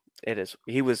 It is.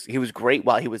 He was great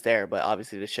while he was there, but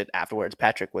obviously the shit afterwards,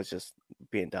 Patrick was just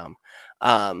being dumb.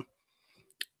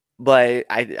 But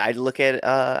I look at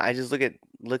I just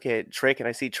look at Trick and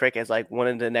I see Trick as like one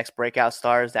of the next breakout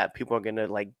stars that people are gonna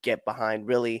like get behind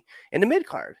really in the mid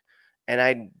card. And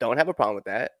I don't have a problem with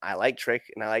that. I like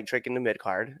Trick and I like Trick in the mid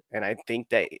card. And I think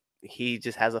that he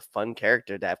just has a fun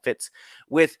character that fits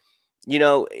with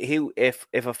if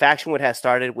a faction would have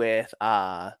started with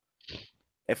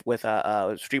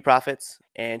Street Profits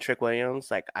and Trick Williams,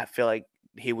 like I feel like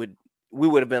we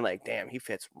would have been like, damn, he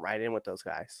fits right in with those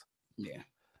guys. Yeah.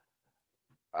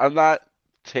 I'm not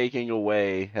taking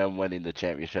away him winning the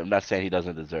championship. I'm not saying he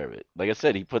doesn't deserve it. Like I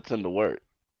said, he puts in the work.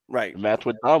 Right. The match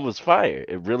with Dom was fire.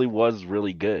 It really was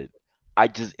really good.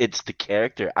 It's the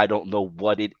character. I don't know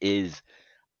what it is.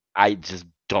 I just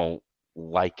don't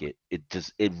like it.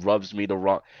 It rubs me the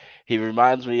wrong. He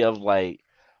reminds me of like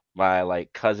my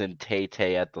like cousin Tay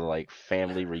Tay at the like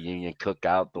family reunion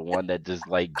cookout, the one that just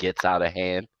like gets out of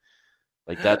hand.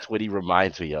 Like that's what he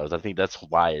reminds me of. I think that's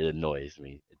why it annoys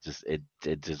me.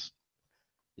 It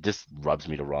just rubs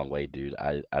me the wrong way, dude.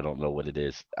 I don't know what it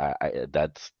is. I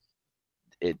that's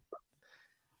it.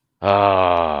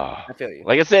 Ah, I feel you.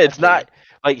 like I said, it's feel you. not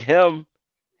like him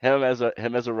as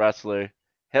a wrestler,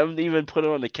 him even put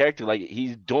on the character. Like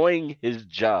he's doing his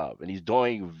job and he's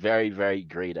doing very very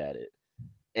great at it,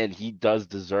 and he does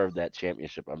deserve that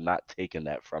championship. I'm not taking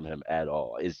that from him at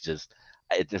all. It's just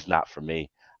not for me.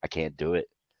 I can't do it.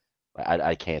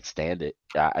 I can't stand it.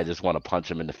 I just want to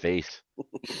punch him in the face.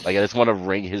 Like I just want to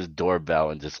ring his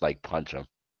doorbell and just like punch him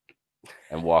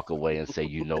and walk away and say,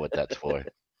 you know what that's for.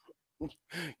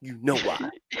 You know why?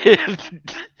 And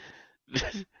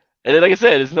then, like I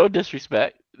said, it's no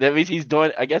disrespect. That means he's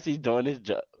doing. I guess he's doing his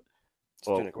job. He's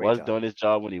doing Well, a great was job. doing his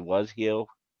job when he was heel.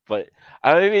 But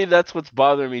I mean, that's what's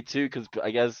bothering me too, because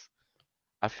I guess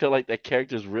I feel like that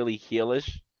character's really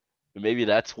heelish. And maybe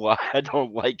that's why I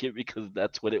don't like it because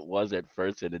that's what it was at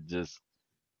first, and it just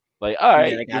like, all And then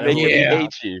right, I you're got making me Yeah. it.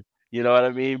 hate you. You know what I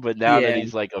mean? But now that Yeah.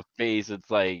 he's like a face, it's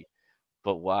like,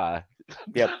 but why?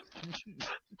 Yep.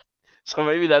 So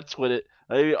maybe that's what it.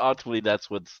 Maybe ultimately that's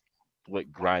what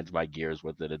grinds my gears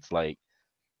with it. It's like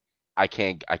I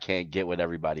can't get with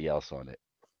everybody else on it.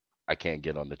 I can't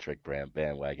get on the Trick brand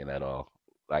bandwagon at all.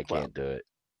 I Well, can't do it.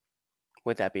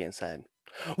 with that being said,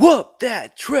 whoop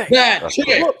that trick. That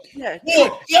trick. Whoop that trick.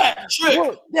 Whoop that trick.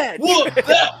 Whoop that Whoop trick.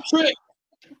 that trick.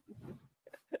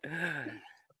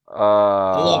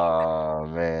 Oh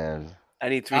man. I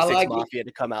need I 3-6 like it. Mafia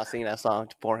to come out singing that song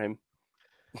for him.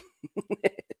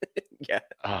 Yeah.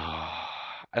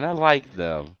 And I like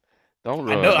them. Don't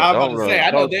I ruin know. it. I was about Don't to ruin. say.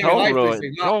 I know Don't David don't likes ruin. 3-6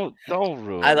 Mafia. Don't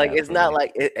ruin. I like that it's for not me.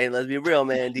 like it, and let's be real,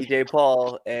 man. DJ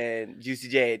Paul and Juicy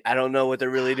J. I don't know what they're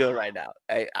really doing right now.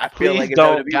 I feel Please like if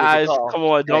don't, WWE was a guys. call, Come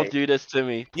on, don't hey, do this to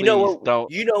me. you know Please what?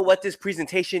 don't. You know what this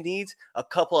presentation needs? A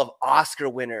couple of Oscar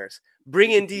winners.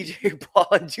 Bring in DJ Paul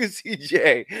and Juicy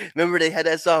J. Remember they had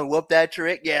that song "Whoop That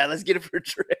Trick"? Yeah, let's get it for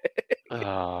Trick.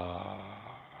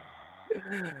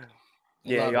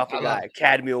 Yeah, love y'all it. I love forgot it.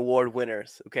 Academy Award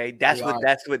winners. Okay, that's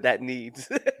what that needs.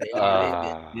 They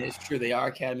are. It's true. They are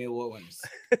Academy Award winners.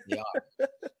 They are.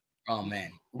 Oh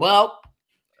man. Well,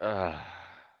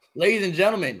 ladies and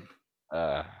gentlemen,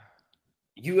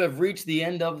 you have reached the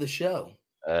end of the show.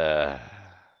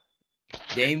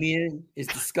 Damien is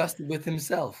disgusted with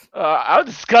himself. I'm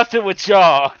disgusted with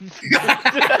y'all.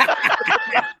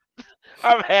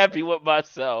 I'm happy with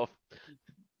myself.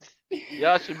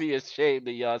 Y'all should be ashamed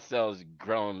of yourselves,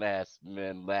 grown ass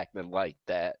men acting like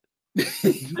that.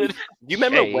 You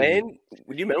remember when? Do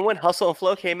you remember when Hustle and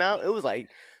Flow came out? It was like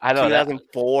I know that.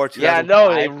 2004, Yeah, I 2005.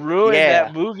 know they ruined Yeah.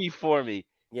 that movie for me.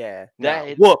 Yeah,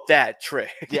 That- whoop that trick.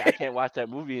 Yeah, I can't watch that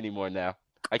movie anymore now.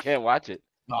 I can't watch it.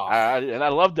 Oh. And I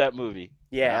love that movie.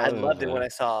 Yeah, I loved it when I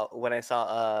saw when I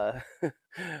saw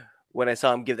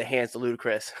him give the hands to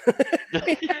Ludacris.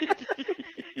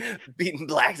 Beating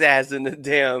Black's ass in the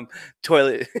damn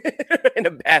toilet in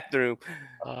the bathroom.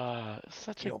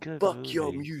 Such a good fuck movie.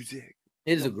 your music.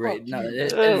 It is a great, no, it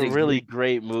It's is a really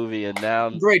great movie, and now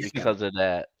Great because of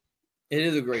that, It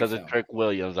is a great because film. of Trick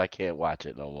Williams, I can't watch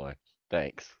it no more.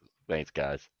 Thanks,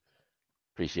 guys.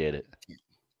 Appreciate it.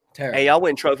 Terrible. Hey, y'all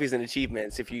win trophies and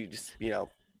achievements if you just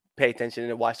pay attention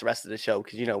and watch the rest of the show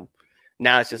because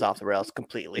now it's just off the rails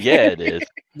completely. Yeah, it is.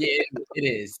 Yeah, it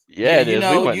is. Yeah, it is.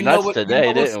 We went nuts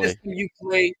today, didn't we? System you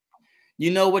play,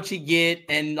 you know what you get,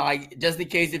 and like just in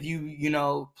case if you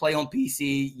play on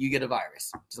PC, you get a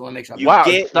virus. Just want to make sure. Wow!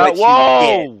 get Stop. what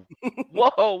you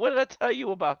Whoa! Whoa! What did I tell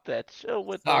you about that? Chill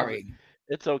with them. Sorry,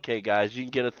 It's okay, guys. You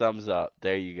can get a thumbs up.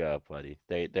 There you go, buddy.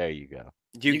 There you go.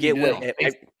 You You get can do what? it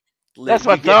on That's You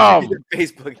my get thumb. the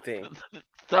Facebook thing.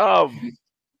 Thumb.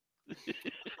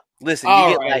 Listen, All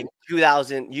you get right. like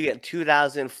 2000. You get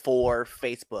 2004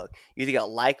 Facebook. You either get a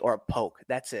like or a poke.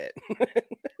 That's it.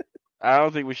 I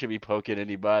don't think we should be poking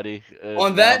anybody.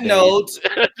 On that nowadays.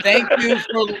 note, thank you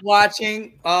for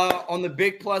watching on the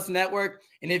Big Plus Network.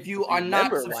 And if you are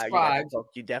not Remember why you got the subscribed, poke,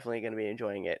 you're definitely going to be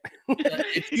enjoying it.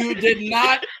 if you did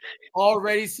not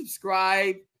already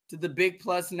subscribe to the Big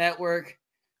Plus Network,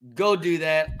 go do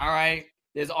that. All right.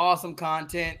 There's awesome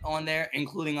content on there,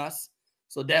 including us.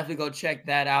 So definitely go check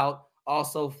that out.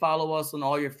 Also, follow us on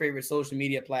all your favorite social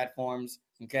media platforms.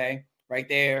 Okay. Right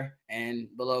there and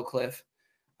below Cliff.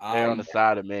 They're on the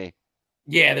side of me.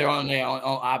 Yeah, they're on there on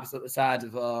opposite sides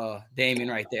of Damien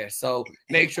right there. So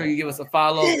make sure you give us a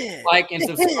follow, like, and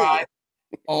subscribe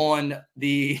on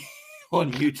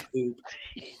YouTube.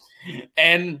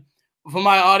 And for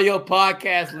my audio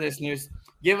podcast listeners,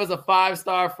 give us a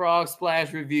 5-star Frog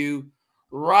Splash review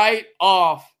right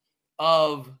off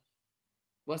of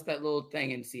what's that little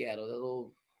thing in Seattle? The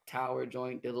little tower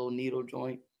joint, the little needle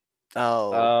joint.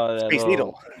 Oh, that Space little-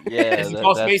 Needle. Yeah, Is it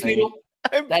called that Space thing. Needle?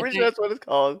 I'm That pretty thing- sure that's what it's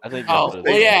called. I think Oh, that's what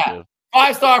well, it's yeah. called, too.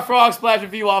 5-star Frog Splash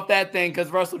review off that thing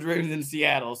because Russell Dream's in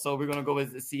Seattle. So we're going to go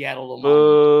with the Seattle little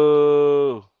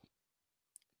monument.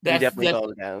 Boo. You definitely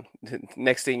go down.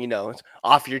 Next thing you know, it's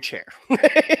off your chair.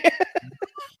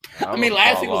 I mean,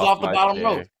 last week was off the bottom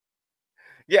rope.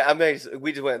 Yeah, I mean,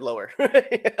 we just went lower.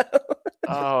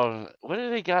 Oh, what do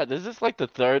they got? Is this like the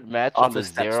third match Off on the the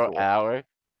step 0 stool. hour?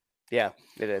 Yeah,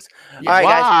 it is. Yeah. All right,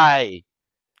 guys. Why?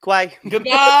 Quiet.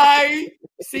 Goodbye.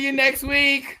 See you next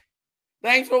week.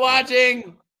 Thanks for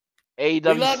watching. We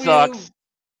AEW love sucks.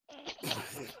 you.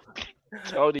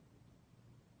 Tony.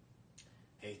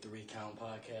 Hey, 3 Count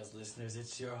Podcast listeners,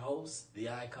 it's your host, the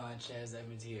icon Chaz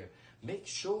Evans here. Make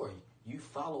sure you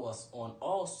follow us on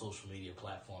all social media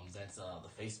platforms. That's the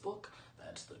Facebook,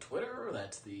 that's the Twitter,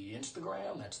 that's the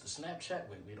Instagram, that's the Snapchat.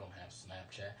 Wait, we don't have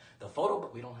Snapchat. The photo,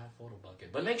 but we don't have Photo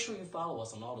Bucket. But make sure you follow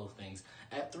us on all those things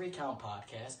at 3 Count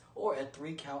Podcast or at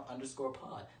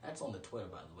 3count_pod. That's on the Twitter,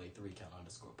 by the way,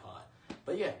 3count_pod.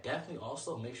 But yeah, definitely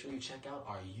also make sure you check out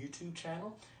our YouTube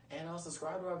channel and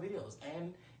subscribe to our videos.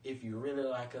 And if you really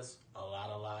like us a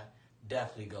lot,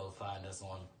 definitely go find us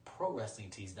on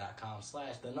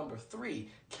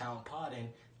ProWrestlingTees.com/3CountPod and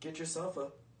get yourself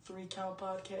a 3 Count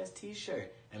Podcast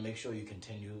t-shirt. And make sure you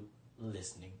continue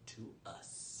listening to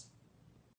us.